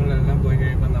സംഭവങ്ങളെല്ലാം പോയി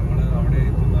കഴിയുമ്പോൾ നമ്മള് അവിടെ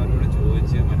എത്തുന്നവരോട്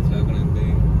ചോദിച്ച് മനസ്സിലാക്കണം എന്ത്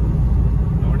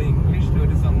അവിടെ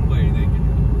ഇംഗ്ലീഷിലൊരു സംഭവം എഴുതിയേക്കില്ല.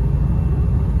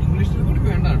 ഇംഗ്ലീഷിൽ കൂടി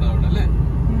വേണ്ട കേട്ടോ അവിടെ അല്ലേ.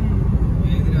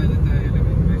 ഏത് രാജ്യത്തായാലും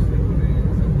ഇംഗ്ലീഷിൽ കുറെ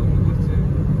സംഭവങ്ങൾ കുറച്ച്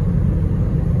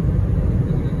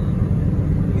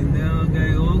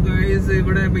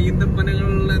ഇവിടെ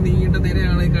ഈന്തപ്പനകളുടെ നീണ്ട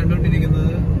നിരയാണ്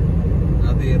കണ്ടോണ്ടിരിക്കുന്നത്.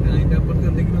 അതെ അതിന്റെ അപ്പുറത്ത്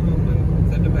എന്തെങ്കിലും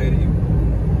സെറ്റപ്പ് ആയിരിക്കും.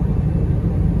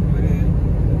 ഒരു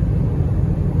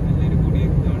വലിയൊരു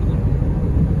കുടിയൊക്കെ കാണുന്നുണ്ട്.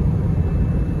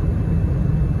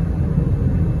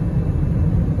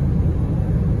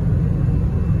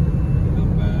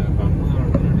 പമ്പ്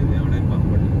കാണുന്നുണ്ട്. അവിടെ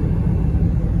പമ്പുണ്ട്.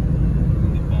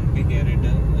 പമ്പിൽ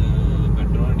കയറിയിട്ട്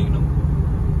പെട്രോൾ അടിക്കണം.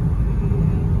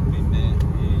 പിന്നെ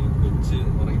ഈ കൊച്ച്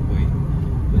ഉറങ്ങിപ്പോയി.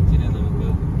 കൊച്ചിനെ നമുക്ക്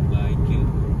ബാക്ക്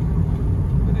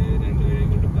ഒരു 2 പേരെയും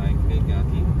കൊണ്ട് ബാക്കിലേക്ക്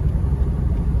ആക്കി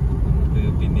നമുക്ക്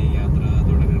പിന്നെ യാത്ര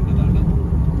തുടരേണ്ടതാണ്.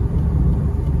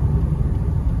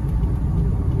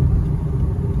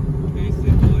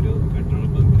 ഒരു പെട്രോൾ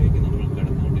പമ്പിലേക്ക് നമ്മൾ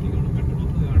കടന്നുകൊണ്ടിരിക്കുകയാണ്. പെട്രോൾ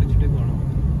പമ്പ് അടിച്ചിട്ടേ പോകണം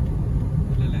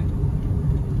അല്ലല്ലേ?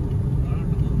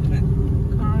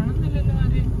 കാണുന്നില്ലല്ലോ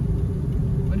ആരെയും.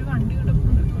 ഒരു വണ്ടി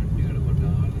കിടപ്പുണ്ട്.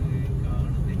 ആള്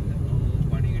കാണുന്നില്ല.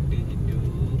 പണി കിട്ടി ചിറ്റു.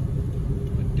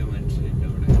 ഒറ്റ മനുഷ്യനില്ല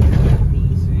അവിടെ.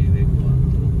 ക്ലോസ് ചെയ്തേക്കുവാ.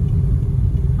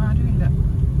 ആരുമില്ല.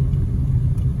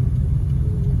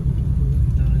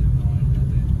 എന്താണ്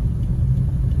കാണുന്നത്?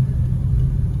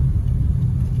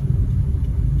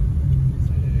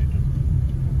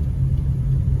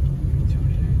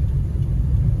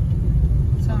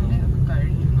 സമയമൊക്കെ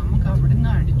കഴിഞ്ഞു. നമുക്ക് അവിടുന്ന്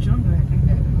അടിച്ചോണ്ട്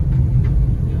വരണ്ടേ.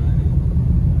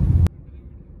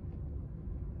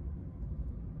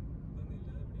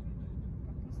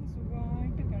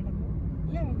 സുഖമായിട്ട് കിടന്നു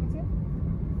അല്ലേ?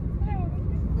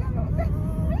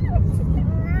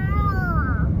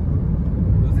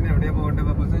 ബസ്സിന് എവിടെയാ പോകണ്ടേ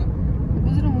പപ്പസ്?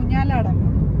 ഊഞ്ഞാലാടല്ലോ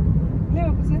അല്ലേ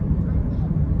പപ്പസ്?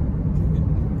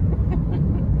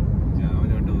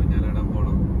 രാവിലെ തൊട്ട് ഊഞ്ഞാലാടാൻ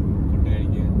പോണം, ഫുഡ്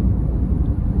കഴിക്കുക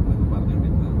എന്നൊക്കെ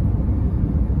പറഞ്ഞോണ്ടിരുന്നത്.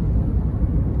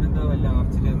 എന്താ വല്ല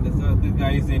ആർച്ചിൽ എന്താ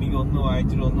ഗൈസ്? എനിക്ക് ഒന്നും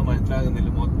വായിച്ചിട്ട് ഒന്നും മനസ്സിലാകുന്നില്ല.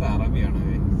 മൊത്തം അറബിയാണ്.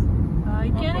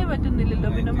 വായിക്കാനേ പറ്റുന്നില്ലല്ലോ,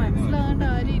 പിന്നെ മനസ്സിലാകേണ്ട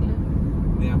കാര്യമില്ല.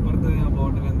 അപ്പുറത്ത്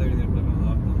ബോട്ടിൽ എന്താ എഴുതിയിട്ടുണ്ടല്ലോ,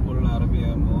 അത് ഫുൾ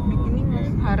അറബിയാകുമ്പോ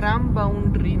ഹറാം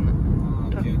ബൗണ്ടറി.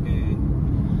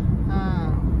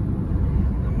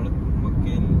 നമ്മള്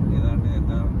മക്കയിൽ ഏതാണ്ട്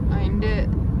അതിന്റെ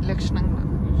ലക്ഷണങ്ങളാണ്.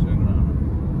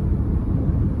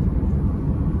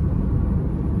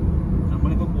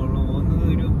 നമ്മളിപ്പോ പോകുന്നത്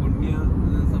ഒരു പുണ്യ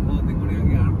സംഭവത്തിൽ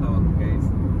കൂടിയൊക്കെയാണല്ലോ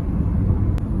ഗൈസ്.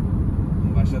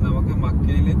 പക്ഷെ നമുക്ക്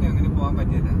മക്കയിലേക്ക് അങ്ങനെ പോകാൻ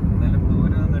പറ്റില്ല. എന്നാലും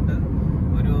ദൂരെ വന്നിട്ട്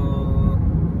ഒരു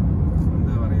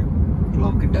എന്താ പറയാ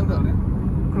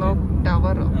ക്ലോക്ക്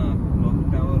ടവർ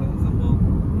സംഭവം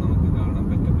നമുക്ക് കാണാൻ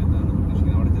പറ്റും എന്നാണ്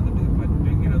ഉദ്ദേശിക്കുന്നത്. അവിടെ ചെന്നിട്ട്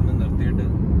പറ്റുമെങ്കിൽ ഒന്ന് നിർത്തിയിട്ട്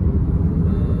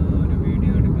ഒരു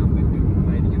വീഡിയോ എടുക്കാൻ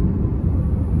പറ്റുമായിരിക്കും.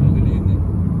 പകലിൽ നിന്ന്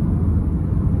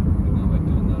എടുക്കാൻ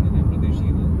പറ്റുമെന്നാണ് ഞാൻ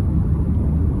പ്രതീക്ഷിക്കുന്നത്.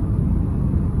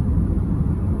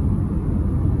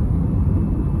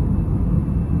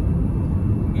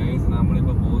 ഗൈസ്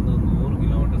നമ്മളിപ്പോ പോകുന്നത് 100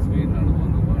 കിലോമീറ്റർ സ്പീഡിലാണ്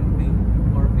പോകുന്നത്. വണ്ടി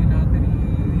കുഴപ്പമില്ലാത്ത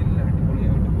രീതിയിൽ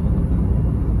അടിപൊളിയായിട്ട് പോകുന്നുണ്ട്.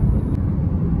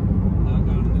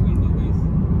 കാണുന്നു കണ്ടോ ഗൈസ്?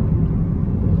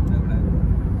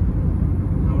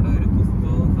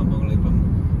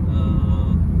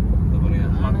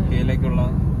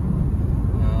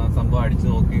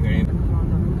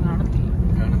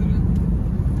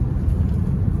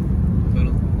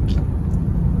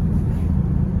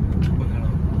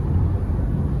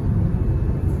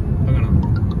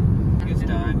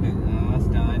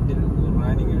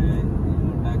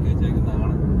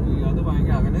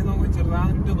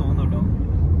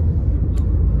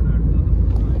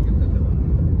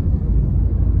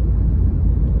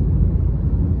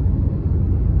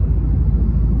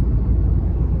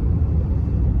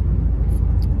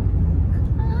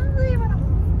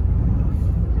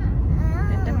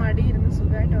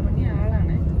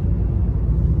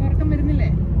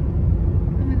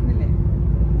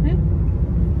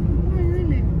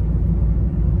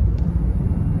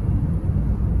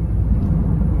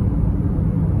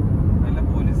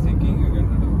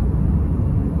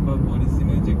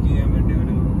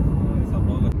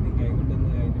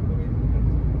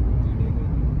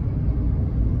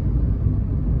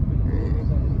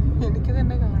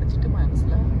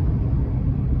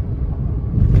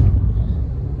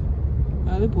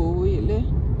 അത് പോയി അല്ലേ?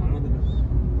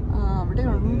 ആ അവിടെ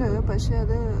ഉണ്ട്, പക്ഷെ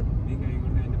അത്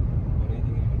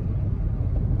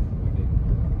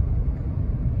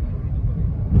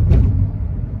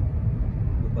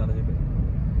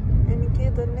എനിക്ക്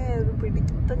തന്നെ ഒരു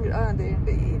പിടിത്തം. അതെ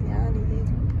ഞാൻ ഈ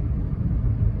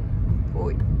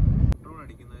പോയി. പെട്രോൾ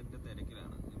അടിക്കുന്നതിന്റെ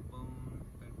തിരക്കിലാണ്. ഇപ്പം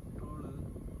പെട്രോള്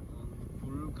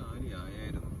ഫുൾ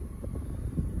കാലിയായിരുന്നു.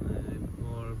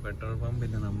 ഇപ്പോൾ പെട്രോൾ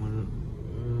പമ്പിൽ നമ്മൾ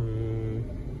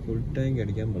ഫുൾ ടാങ്ക്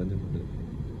അടിക്കാൻ പറഞ്ഞിട്ടുണ്ട്.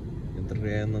 എത്ര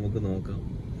രൂപയാണെന്ന് നമുക്ക് നോക്കാം.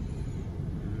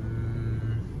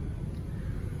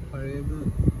 പഴയത്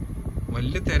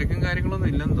വലിയ തിരക്കും കാര്യങ്ങളൊന്നും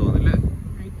ഇല്ലെന്ന് തോന്നില്ലേ?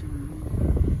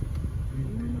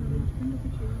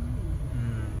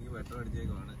 ഈ പെട്രോൾ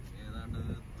അടിച്ചേക്കുവാണ്. ഏതാണ്ട്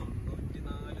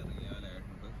 94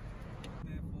 റിയാലായിട്ടുണ്ട്.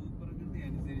 ഭൂപ്രകൃതി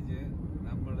അനുസരിച്ച്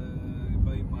നമ്മള്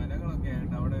ഇപ്പൊ ഈ മലകളൊക്കെ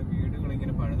ആയിട്ട് അവിടെ വീടുകൾ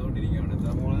ഇങ്ങനെ പണിതുകൊണ്ടിരിക്കുകയാണ്.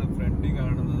 നമ്മളെ ഫ്രണ്ടിൽ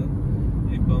കാണുന്നത്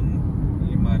ഇപ്പം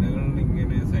ഈ മലകളിൽ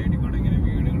ഇങ്ങനെ സൈഡിൽ കൂടെ ഇങ്ങനെ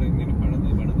വീടുകൾ ഇങ്ങനെ പണിത്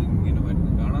ഇങ്ങനെ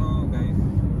വരുന്നു. കാണാമോ ഗൈസ്?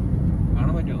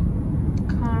 കാണാൻ പറ്റുമോ?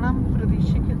 കാണാൻ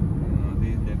പ്രതീക്ഷിക്കുന്നു. അത്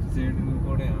ഈ ലെഫ്റ്റ് സൈഡിൽ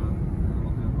കൂടെയാണ്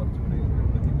നമുക്ക് കുറച്ചുകൂടി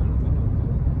എളുപ്പത്തിൽ കാണാൻ പറ്റും.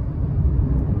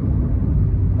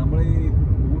 നമ്മൾ ഈ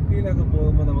ഊട്ടിയിലൊക്കെ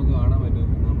പോകുമ്പോൾ നമുക്ക് കാണാൻ പറ്റും.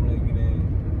 നമ്മളിങ്ങനെ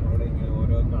അവിടെ ഇങ്ങനെ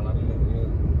ഓരോ കളറിൽ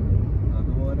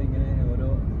അതുപോലെ ഇങ്ങനെ ഓരോ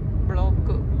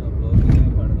ബ്ലോക്ക് ഇങ്ങനെ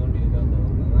പണിതുകൊണ്ടിരിക്കാൻ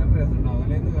തോന്നുന്നു. നല്ല രസമുണ്ട്.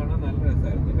 അവലേന്ന് കാണാൻ നല്ല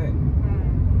രസമായിരുന്നു അല്ലേ?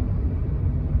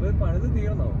 പണിത്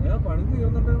തീർന്നോ? പണിത്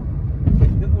തീർന്നിട്ട്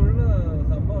ഇത് ഫുള്ള്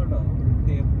സംഭവം കേട്ടോ.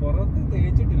 പുറത്ത്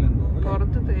തേച്ചിട്ടില്ലെന്ന് തോന്നുന്നു.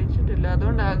 പുറത്ത് തേച്ചിട്ടില്ല.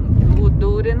 അതുകൊണ്ട്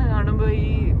ദൂരെ നിന്ന് കാണുമ്പോ ഈ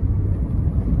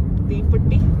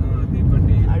തീപ്പെട്ടി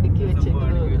അടുക്കി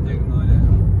വെച്ചേക്കുന്ന പോലെ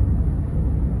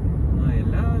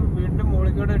എല്ലാ വീടിന്റെ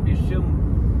മുകളിൽ കൂടെ ഡിഷും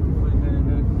പിന്നെ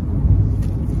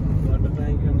വാട്ടർ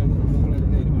ടാങ്കും അങ്ങനത്തെ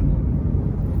സംഭവങ്ങളെല്ലാം ഇരിപ്പുണ്ട്.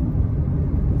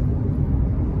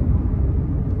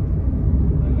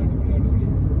 നല്ല അടിപൊളി.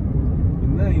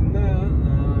 ഇന്ന്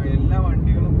എല്ലാ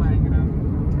വണ്ടികളും ഭയങ്കര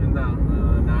എന്താ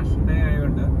നാഷണൽ ഡേ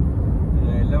ആയതുകൊണ്ട്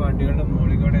എല്ലാ വണ്ടികളുടെ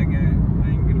മുകളിൽ കൂടെയൊക്കെ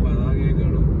ഭയങ്കര പതാകയൊക്കെ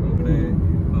കാണും. നമ്മുടെ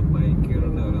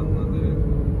ബൈക്കുകളുടെ ഓരോന്നത്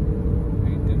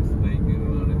ഐറ്റംസ്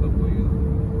ബൈക്കുകളാണ് ഇപ്പൊ പോയത്.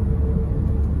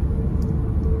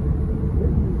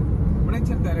 ഇവിടെ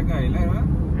ഇച്ചിരി തിരക്കായില്ലേ?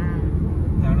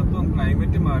 തണുപ്പും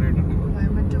ക്ലൈമറ്റ് മാറിയിട്ടുണ്ട്.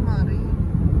 ക്ലൈമറ്റ് മാറി,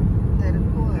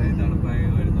 തണുപ്പായി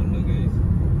വരുന്നുണ്ട് ഗൈസ്.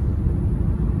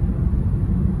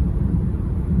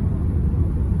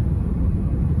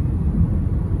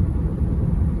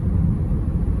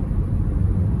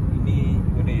 ഇനി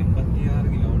ഒരു 86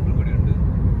 കിലോമീറ്റർ കൂടെ ഉണ്ട്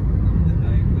നമുക്ക്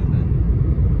താഴേക്ക് എത്താൻ.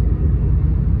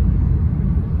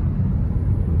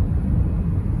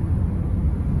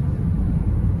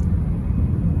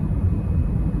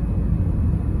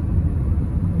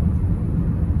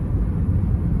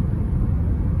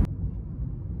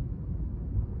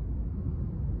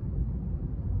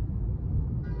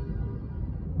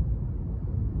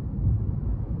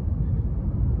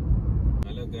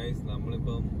 ഹലോ ഗൈസ്,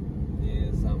 നമ്മളിപ്പം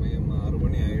സമയം 6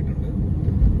 മണി ആയിട്ടുണ്ട്.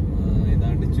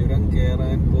 ഏതാണ്ട് ചുരം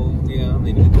കയറാൻ പോവുകയാണെന്ന്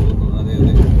എനിക്ക് തോന്നുന്നു. അതെ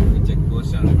ചെക്ക്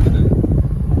പോസ്റ്റാണ് ഇവിടുത്തെ.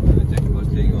 ചെക്ക്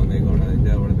പോസ്റ്റിലേക്ക് വന്നേക്കാണ്.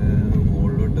 അതിൻ്റെ അവിടുത്തെ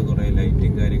മുകളിലോട്ട് കുറേ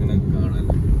ലൈറ്റും കാര്യങ്ങളൊക്കെ കാണാൻ.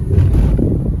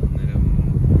 അന്നേരം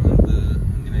അത്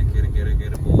ഇങ്ങനെ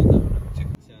കയറി പോകുന്നതാണ്.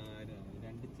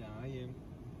 രണ്ട് ചായയും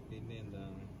പിന്നെ എന്താ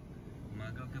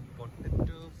മകൾക്ക്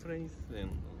പൊട്ടറ്റോ ഫ്രൈസ്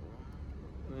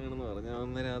വേണമെന്ന് പറഞ്ഞു.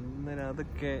 അന്നേരം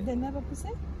അതൊക്കെ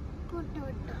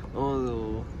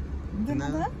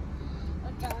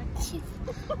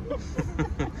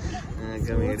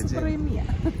മേടിച്ച്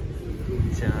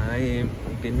ചായയും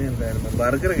പിന്നെ എന്തായിരുന്നു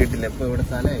ബർഗർ കിട്ടില്ല. ഇപ്പൊ ഇവിടെ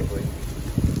സ്ഥലമായി പോയി.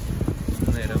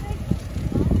 അന്നേരം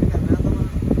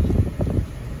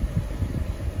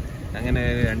അങ്ങനെ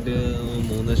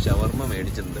 2-3 ഷവർമ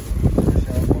മേടിച്ചിട്ടുണ്ട്.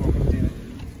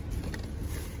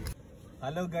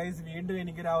 ഹലോ ഗൈസ്, വീണ്ടും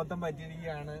എനിക്കൊരു അബദ്ധം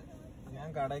പറ്റിയിരിക്കുകയാണ്. ഞാൻ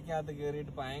കടയ്ക്കകത്ത്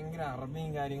കയറിയിട്ട് ഭയങ്കര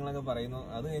അറബിയും കാര്യങ്ങളൊക്കെ പറയുന്നു.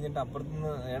 അത് കഴിഞ്ഞിട്ട്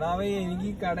അപ്പുറത്തുനിന്ന് എടാവേ എനിക്ക്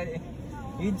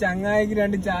ഈ ചങ്ങായിക്ക്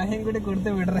 2 ചായയും കൂടി കൊടുത്ത്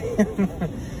വിടറേ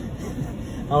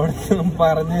അവിടെ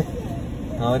പറഞ്ഞ്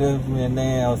അവര് എന്നെ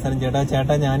അവസരം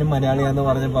ചേട്ടാ ഞാനും മലയാളിയാന്ന്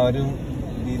പറഞ്ഞപ്പോ അവരും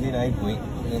രീതിയിലായി പോയി.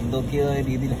 എന്തൊക്കെയോ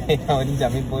രീതിയിലായി. അവരും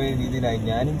ചമ്മിപ്പോയ രീതിയിലായി.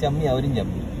 ഞാനും ചമ്മി, അവരും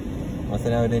ചമ്മി.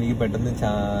 അവസരം അവരെനിക്ക് പെട്ടെന്ന്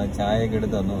ചായയൊക്കെ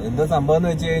എടുത്ത് തന്നു. എന്താ സംഭവം എന്ന്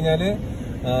വെച്ച് കഴിഞ്ഞാല്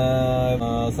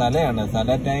സലയാണ്. സല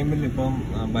ടൈമിൽ ഇപ്പം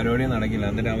പരിപാടി നടക്കില്ല.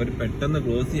 എന്നിട്ട് അവർ പെട്ടെന്ന്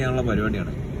ക്ലോസ് ചെയ്യാനുള്ള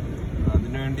പരിപാടിയാണ്.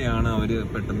 അതിനുവേണ്ടിയാണ് അവര്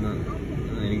പെട്ടെന്ന്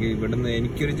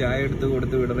എനിക്കൊരു ചായ എടുത്ത്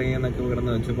കൊടുത്ത് വിടറേന്നൊക്കെ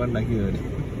കിടന്ന് വെച്ചപ്പാണ്ടാക്കി വരും.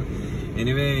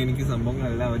 എനിവേ എനിക്ക്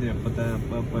സംഭവങ്ങളെല്ലാം അവർ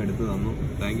അപ്പം എടുത്ത് തന്നു.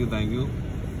 Thank you.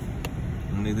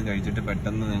 ഇത് കഴിച്ചിട്ട്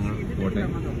പെട്ടെന്ന് ഞങ്ങൾ പോട്ടെ.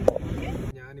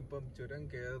 ഞാനിപ്പം ചുരം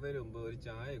കയറുന്നതിന് മുമ്പ് ഒരു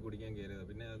ചായ കുടിക്കാൻ കയറിയത്.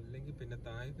 പിന്നെ അല്ലെങ്കിൽ പിന്നെ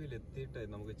തായ്ഫയിൽ എത്തിയിട്ട്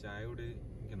നമുക്ക് ചായ കുടി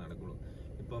നടക്കുള്ളൂ.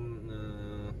 ഇപ്പം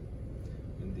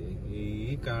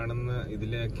ഈ കാണുന്ന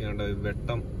ഇതിലേക്കാണ്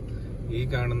വെട്ടം, ഈ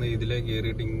കാണുന്ന ഇതിലേ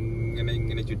കയറിയിട്ട് ഇങ്ങനെ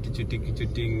ഇങ്ങനെ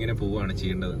ചുറ്റി ഇങ്ങനെ പോവാണ്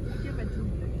ചെയ്യേണ്ടത്.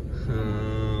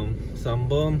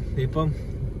 സംഭവം ഇപ്പം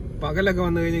പകലൊക്കെ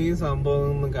വന്നു കഴിഞ്ഞാൽ ഈ സംഭവം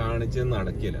ഒന്നും കാണിച്ച്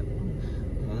നടക്കില്ല.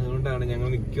 അതുകൊണ്ടാണ് ഞങ്ങൾ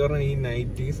മിക്കവാറും ഈ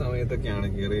നൈറ്റ് ഈ സമയത്തൊക്കെയാണ്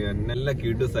കയറി. നല്ല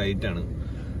ക്യൂട്ട് സൈറ്റാണ്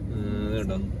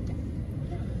കേട്ടോ.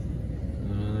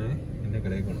 എന്നെ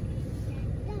കിടക്കണം,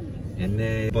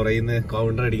 എന്നെ പുറയുന്ന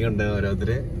കൗണ്ടർ അടിക്കണ്ട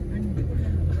ഓരോരുത്തര്.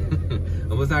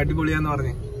 അപ്പൊ അടിപൊളിയാന്ന്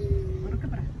പറഞ്ഞേ,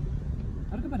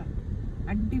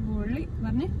 അടിപൊളി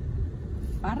പറഞ്ഞേ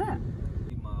പറ.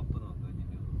 ഈ മാപ്പ് നോക്കാൻ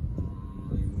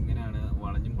ഇങ്ങനെയാണ്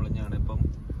വളഞ്ഞും പൊളഞ്ഞാണ്. ഇപ്പം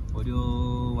ഒരു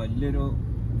വലിയൊരു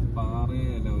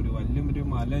പാറയല്ല, ഒരു വലിയൊരു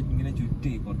മല ഇങ്ങനെ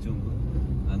ചുറ്റി കുറച്ച് മുമ്പ്,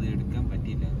 അത് എടുക്കാൻ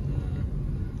പറ്റിയില്ല.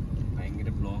 ഭയങ്കര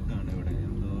ബ്ലോക്കാണ് ഇവിടെ.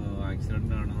 എന്തോ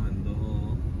ആക്സിഡന്റ് ആണോ എന്തോ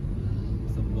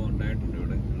സംഭവം ഉണ്ടായിട്ടുണ്ട്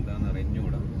ഇവിടെ, എന്താണെന്ന്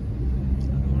അറിഞ്ഞുകൂടാ.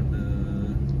 അതുകൊണ്ട്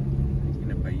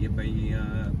ഇങ്ങനെ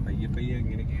പയ്യെ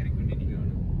ഇങ്ങനെ കയറിക്കൊണ്ടിരിക്കുകയാണ്.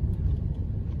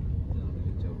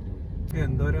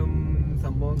 എന്തോരം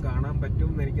സംഭവം കാണാൻ പറ്റും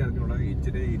എന്ന് എനിക്ക് അറിഞ്ഞൂടാ.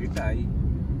 ഇച്ചിരി ഇരുട്ടായി,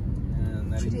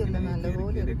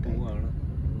 പോവാണ്.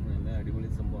 നല്ല അടിപൊളി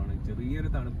സംഭവമാണ്. ചെറിയൊരു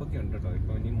തണുപ്പൊക്കെ ഉണ്ട് കേട്ടോ.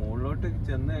 ഇപ്പൊ ഇനി മുകളിലോട്ട്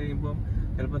ചെന്ന് കഴിയുമ്പം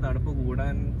ചിലപ്പോ തണുപ്പ്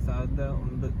കൂടാൻ സാധ്യത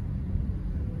ഉണ്ട്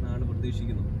എന്നാണ്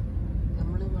പ്രതീക്ഷിക്കുന്നത്.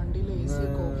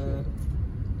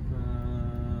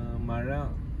 മഴ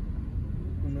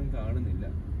ഒന്നും കാണുന്നില്ല.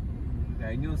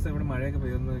 കഴിഞ്ഞ ദിവസം ഇവിടെ മഴയൊക്കെ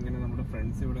പെയ്യുന്നത് ഇങ്ങനെ നമ്മുടെ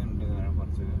ഫ്രണ്ട്സ് ഇവിടെ ഉണ്ട്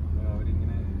കുറച്ച്,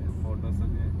 അവരിങ്ങനെ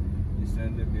ഫോട്ടോസൊക്കെ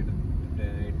ഇൻസ്റ്റാഗ്രാമിലൊക്കെ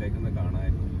ഇട്ടേക്കുന്ന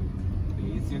കാണാമായിരുന്നു.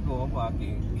 AC ഒക്കെ ഓഫ് ആക്കി.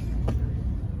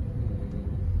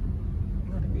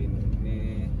 പിന്നെ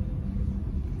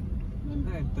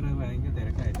എത്ര ഭയങ്കര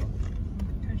തിരക്കായിരുന്നു,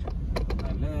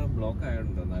 നല്ല ബ്ലോക്ക്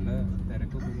ആയതുണ്ടോ, നല്ല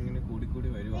തിരക്കൊക്കെ ഇങ്ങനെ കൂടിക്കൂടി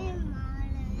വരുവാണ്.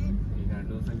 ഈ 2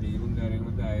 ദിവസം ലീവും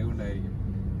കാര്യങ്ങളൊക്കെ ആയതുകൊണ്ടായിരിക്കും.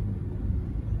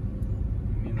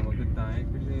 ഇനി നമുക്ക്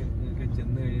തായ്പില് ഒക്കെ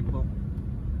ചെന്ന് കഴിയുമ്പോൾ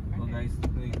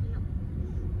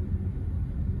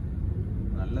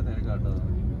നല്ല തിരക്കാട്ടോ.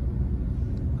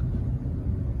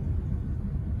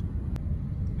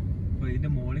 അപ്പൊ ഇതിന്റെ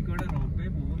മോളിൽ കൂടെ റോപ്പേ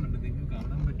പോകുന്നുണ്ട്. നിങ്ങൾക്ക്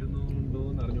കാണാൻ പറ്റുന്നുണ്ടോ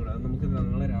എന്ന് അറിഞ്ഞൂടാ. അത് നമുക്ക്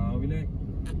നാളെ രാവിലെ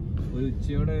ഒരു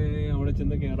ഉച്ചയോടെ അവിടെ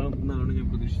ചെന്ന് കയറാം എന്നാണ് ഞാൻ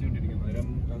പ്രതീക്ഷിച്ചുകൊണ്ടിരിക്കുന്നത്. അന്നേരം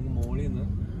അങ്ങ് മോളിൽ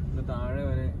നിന്ന് താഴെ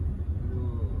വരെ ഒരു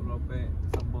റോപ്പേ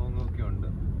സംഭവങ്ങളൊക്കെ ഉണ്ട്.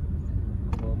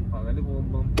 അപ്പം പകല്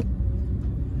പോകുമ്പം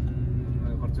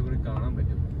കുറച്ചുകൂടി കാണാൻ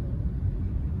പറ്റും,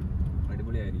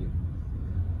 അടിപൊളിയായിരിക്കും.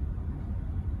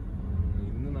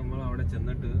 ഇന്ന് നമ്മൾ അവിടെ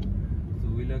ചെന്നിട്ട്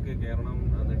സൂവിലൊക്കെ കയറണം,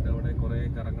 എന്നിട്ട് അവിടെ കുറെ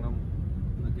കറങ്ങണം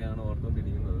എന്നൊക്കെയാണ്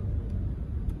ഓർത്തുകൊണ്ടിരിക്കുന്നത്.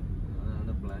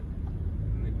 അതാണ് പ്ലാൻ.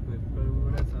 ഇപ്പൊ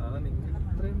ഇവിടെ സാധാരണ ഇങ്ങനെ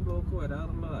ഇത്രയും ബ്ലോക്ക്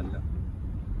വരാറുള്ളതല്ല.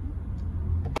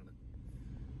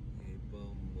 ഇപ്പം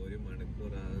 1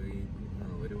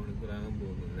 മണിക്കൂറാകാൻ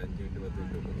പോകുന്നു. 5 മിനിറ്റ്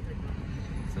 10 മിനിറ്റ്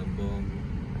സംഭവം.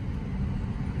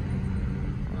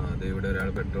 അതെ, ഇവിടെ ഒരാൾ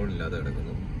പെട്രോൾ ഇല്ലാതെ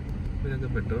കിടക്കുന്നു. ഇവരൊക്കെ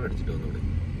പെട്രോൾ അടിച്ചിട്ട് വന്നൂടെ.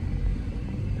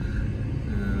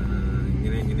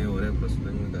 ഇങ്ങനെ ഓരോ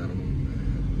പ്രശ്നങ്ങൾ കാരണം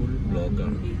ഫുൾ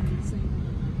ബ്ലോക്കാണ്.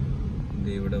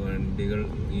 ഇവിടെ വണ്ടികൾ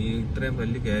ഈ ഇത്രയും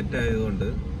വലിയ കയറ്റായതുകൊണ്ട്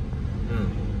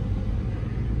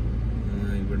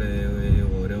ഇവിടെ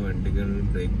ഓരോ വണ്ടികൾ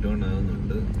ബ്രേക്ക് ഡൗൺ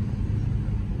ആകുന്നുണ്ട്.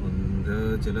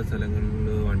 ചില സ്ഥലങ്ങളിൽ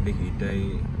വണ്ടി ഹീറ്റായി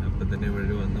അപ്പം തന്നെ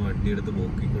വഴി വന്ന് വണ്ടി എടുത്ത്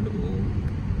പോക്കിക്കൊണ്ട് പോകും.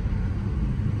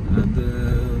 അത്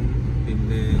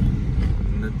പിന്നെ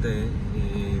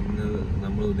ഇന്ന്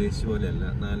നമ്മൾ ഉദ്ദേശിച്ച പോലെയല്ല,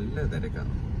 നല്ല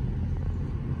തിരക്കാണ്.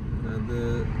 അത്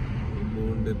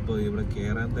കൊണ്ട് ഇപ്പോൾ ഇവിടെ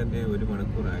കയറാൻ തന്നെ 1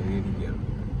 മണിക്കൂർ ആയിരിക്കുകയാണ്.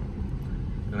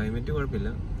 ക്ലൈമറ്റ് കുഴപ്പമില്ല.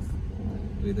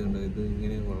 ഇതുണ്ട്, ഇത്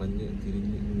ഇങ്ങനെ വളഞ്ഞ്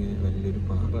തിരിഞ്ഞ് ഇങ്ങനെ വലിയൊരു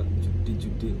പാറ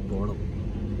ചുറ്റി പോണം.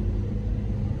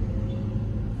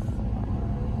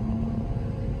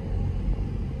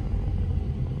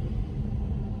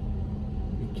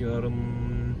 മിക്കവാറും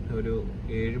ഒരു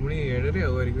 7 മണി 7:30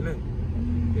 ആവുമായിരിക്കും അല്ലേ?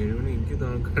 7 മണി എനിക്ക്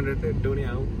കണ്ടിട്ട് 8 മണി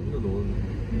ആവും എന്ന് തോന്നുന്നു.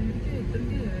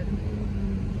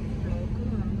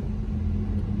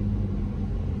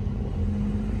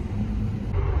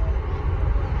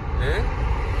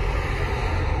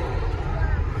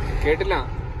 കേട്ടില്ല.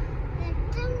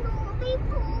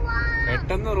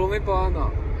 പെട്ടെന്ന് റൂമിൽ പോവാന്നോ?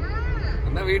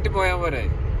 എന്നാ വീട്ടിൽ പോയാ പോരെ?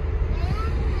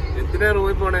 എന്തിനാ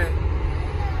റൂമിൽ പോണേ?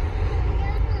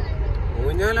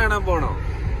 ഊഞ്ഞാലാടാൻ പോണോ?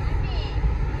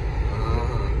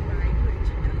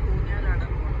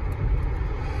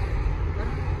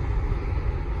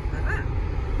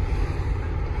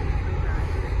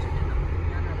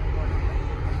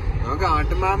 നമുക്ക്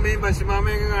ആട്ടുമാമയും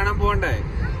പശുമാമയും ഒക്കെ കാണാൻ പോകണ്ടേ?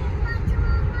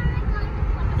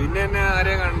 പിന്നെ എന്നെ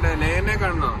ആരെയാ കണ്ടേ? ലേനെ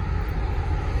കാണണോ?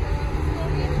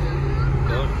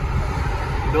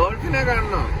 ഡോൾഫിനെ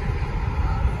കാണണോ?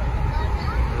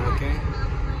 ഓക്കെ.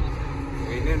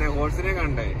 പിന്നെ ഹോഴ്സിനെ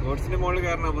കണ്ടേ? ഹോഴ്സിന്റെ മുകളിൽ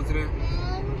കയറണോ ബസ്സിന്?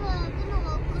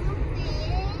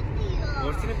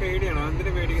 ഹോഴ്സിന് പേടിയാണോ?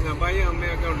 എന്തിനു പേടിക്കുന്നത്? അമ്മായി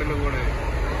അമ്മയൊക്കെ ഉണ്ടല്ലോ കൂടെ.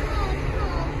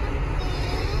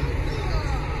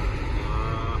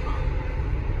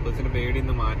 ബസ്സിന്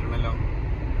പേടിയൊന്ന് മാറ്റണല്ലോ.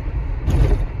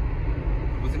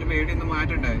 ബസ്സിന് പേടിയൊന്ന്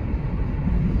മാറ്റണ്ടേ?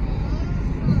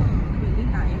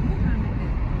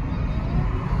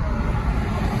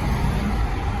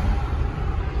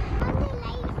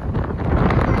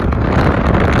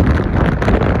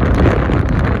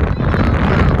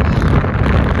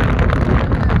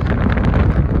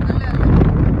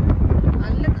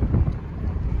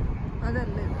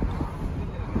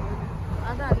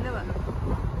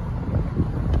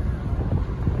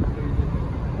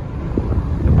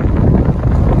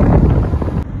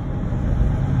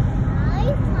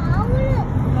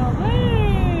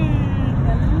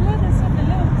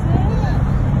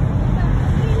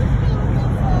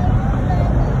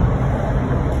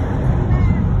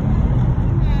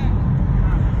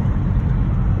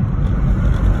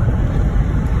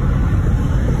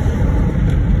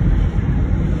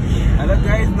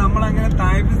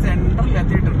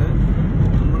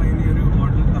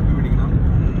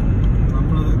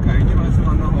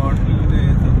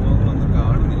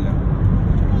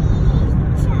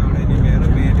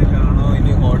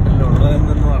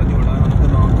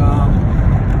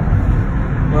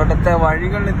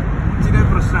 വഴികൾ ഇച്ചിരി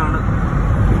പ്രശ്നമാണ്.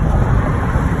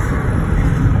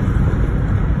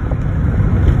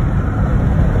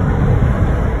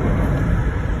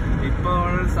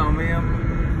 ഇപ്പോൾ സമയം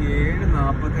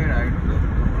 7:47 ആയിട്ടുണ്ട്.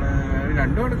 നമ്മള്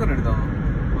 2 മണിക്കൂർ എടുത്തോ?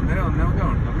 1:30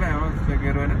 ഉണ്ടല്ലേ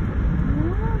കയറുവാന്?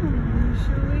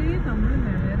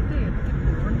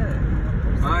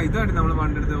 ഇതാണ് നമ്മള്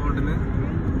പണ്ടെടുത്ത ഹോട്ടല്.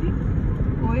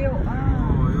 ഓയോ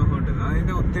ഹോട്ടൽ.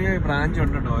 അതിന്റെ ഒത്തിരി ബ്രാഞ്ച്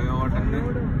ഉണ്ട് കേട്ടോ ഓയോ ഹോട്ടലിന്.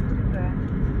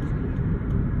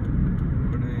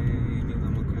 ഇവിടെ ഇനി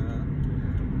നമുക്ക്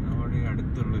അവിടെ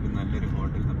അടുത്തുള്ളൊരു നല്ലൊരു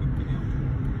ഹോട്ടൽ തപ്പിപ്പിക്കാം.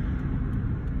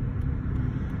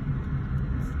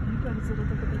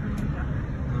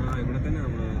 ഇവിടെ തന്നെ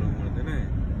നമ്മള് റൂം എടുത്തല്ലേ.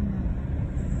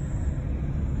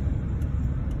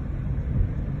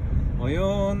 ഓയോ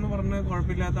എന്ന് പറഞ്ഞ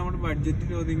കുഴപ്പമില്ലാത്ത നമ്മുടെ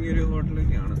ബഡ്ജറ്റിൽ ഒതുങ്ങിയ ഒരു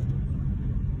ഹോട്ടലൊക്കെയാണ്.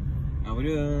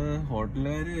 അവര്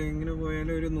ഹോട്ടലുകാര് എങ്ങനെ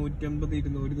പോയാലും ഒരു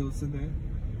 150-200 ദിവസത്തെ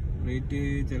റേറ്റ്.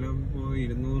 ചിലപ്പോ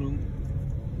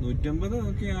 200-150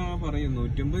 ഒക്കെ പറയും.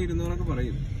 150-200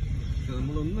 പറയും. പക്ഷെ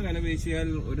നമ്മളൊന്ന് വില പേശിയാൽ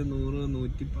ഒരു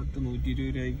 100-110-120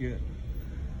 രൂപയ്ക്ക്.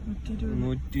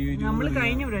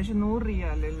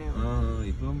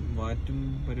 ഇപ്പം വാറ്റും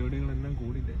പരിപാടികളെല്ലാം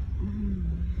കൂടില്ലേ.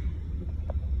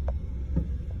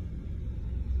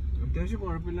 അത്യാവശ്യം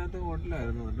കുഴപ്പമില്ലാത്ത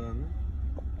ഹോട്ടലായിരുന്നു കേട്ടോ. അന്ന്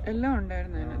എല്ലാം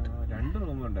ഉണ്ടായിരുന്നു അതിനകത്ത്. 2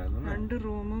 റൂം ഉണ്ടായിരുന്നു. 2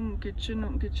 റൂമും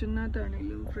കിച്ചണും,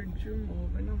 കിച്ചണിനകത്താണെങ്കിലും ഫ്രിഡ്ജും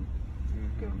ഓവനും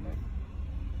ഒക്കെ ഉണ്ടായിരുന്നു.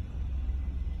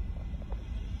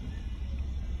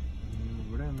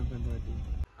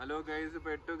 ഹലോ ഗൈസ്,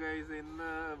 പെട്ടു ഗൈസ്. ഇന്ന്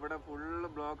ഇവിടെ ഫുള്ള്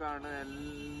ബ്ലോക്കാണ്.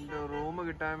 എൻ്റെ റൂം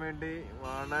കിട്ടാൻ വേണ്ടി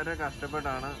വളരെ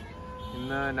കഷ്ടപ്പെട്ടാണ്.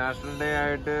 ഇന്ന് നാഷണൽ ഡേ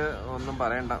ആയിട്ട് ഒന്നും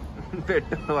പറയണ്ട,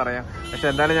 പെട്ടെന്ന് പറയാം. പക്ഷെ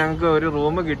എന്തായാലും ഞങ്ങൾക്ക് ഒരു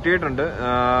റൂം കിട്ടിയിട്ടുണ്ട്.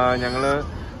 ഞങ്ങള്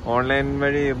ഓൺലൈൻ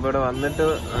വഴി ഇവിടെ വന്നിട്ട്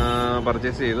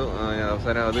പർച്ചേസ് ചെയ്തു.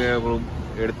 അവസാനം അത്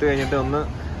എടുത്തു കഴിഞ്ഞിട്ട് ഒന്ന്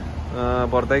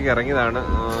പുറത്തേക്ക് ഇറങ്ങിയതാണ്.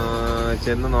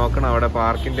 ചെന്ന് നോക്കണം അവിടെ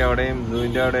പാർക്കിന്റെ അവിടെയും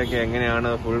സൂവിന്റെ അവിടെയൊക്കെ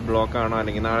എങ്ങനെയാണ്, ഫുൾ ബ്ലോക്കാണോ,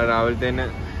 അല്ലെങ്കിൽ നാളെ രാവിലത്തേന്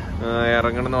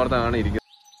ഇറങ്ങണമെന്നോർത്താണ് ഇരിക്കുന്നത്.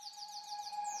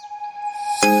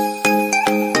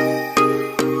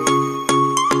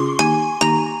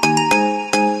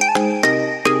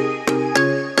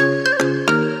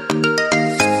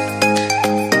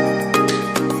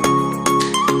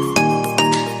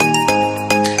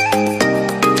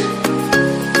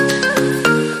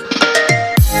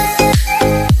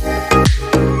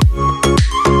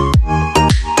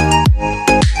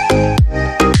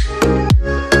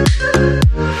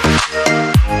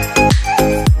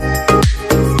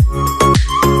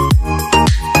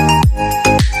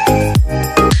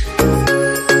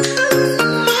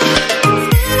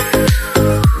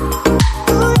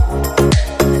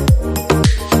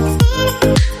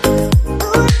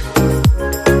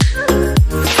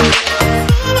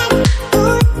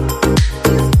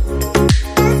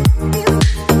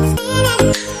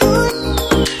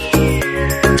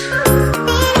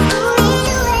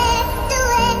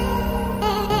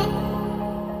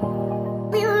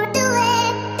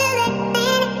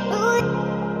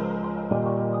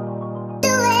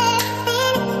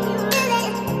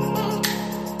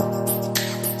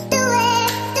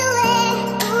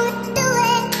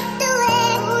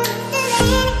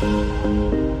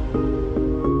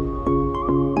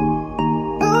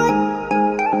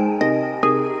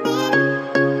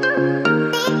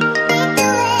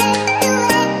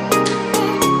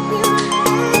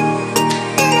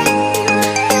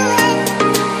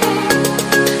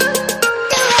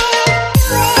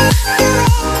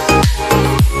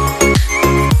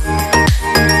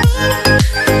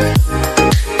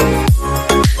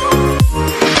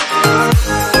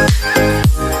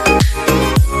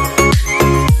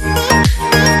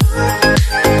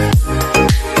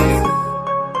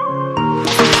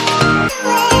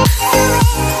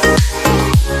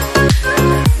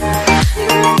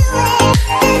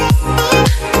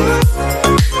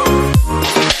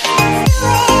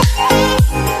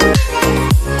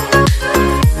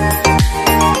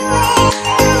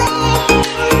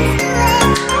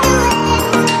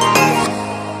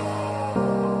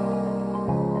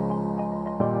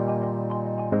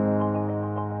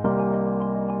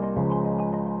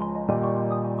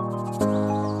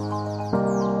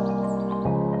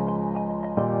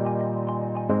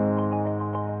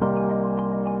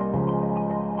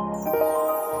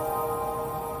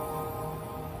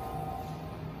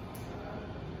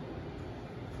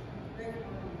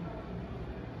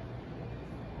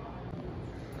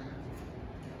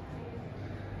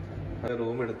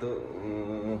 റൂം എടുത്തു.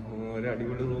 ഒരു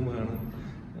അടിപൊളി റൂമാണ്.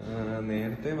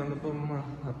 നേരത്തെ വന്നപ്പം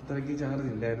അത്രയ്ക്ക് ചാർജ്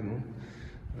ഇല്ലായിരുന്നു.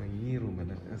 ഈ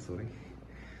റൂമല്ല, സോറി,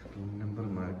 റൂം നമ്പർ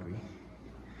മാറിപ്പോയി.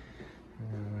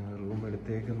 റൂം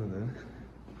എടുത്തേക്കുന്നത് ഇതാണ്.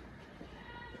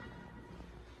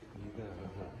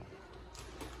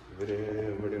 ഇവര്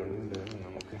ഇവിടെ ഉണ്ട്.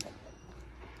 നമുക്ക്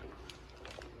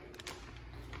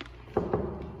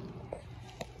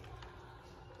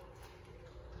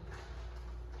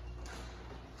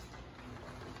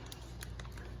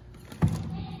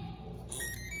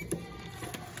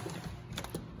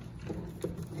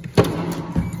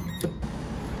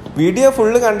വീഡിയോ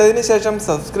ഫുള്ള് കണ്ടതിന് ശേഷം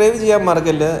സബ്സ്ക്രൈബ് ചെയ്യാൻ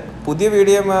മറക്കല്ല്. പുതിയ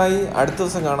വീഡിയോയുമായി അടുത്ത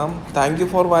ദിവസം കാണാം. Thank you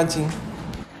for watching.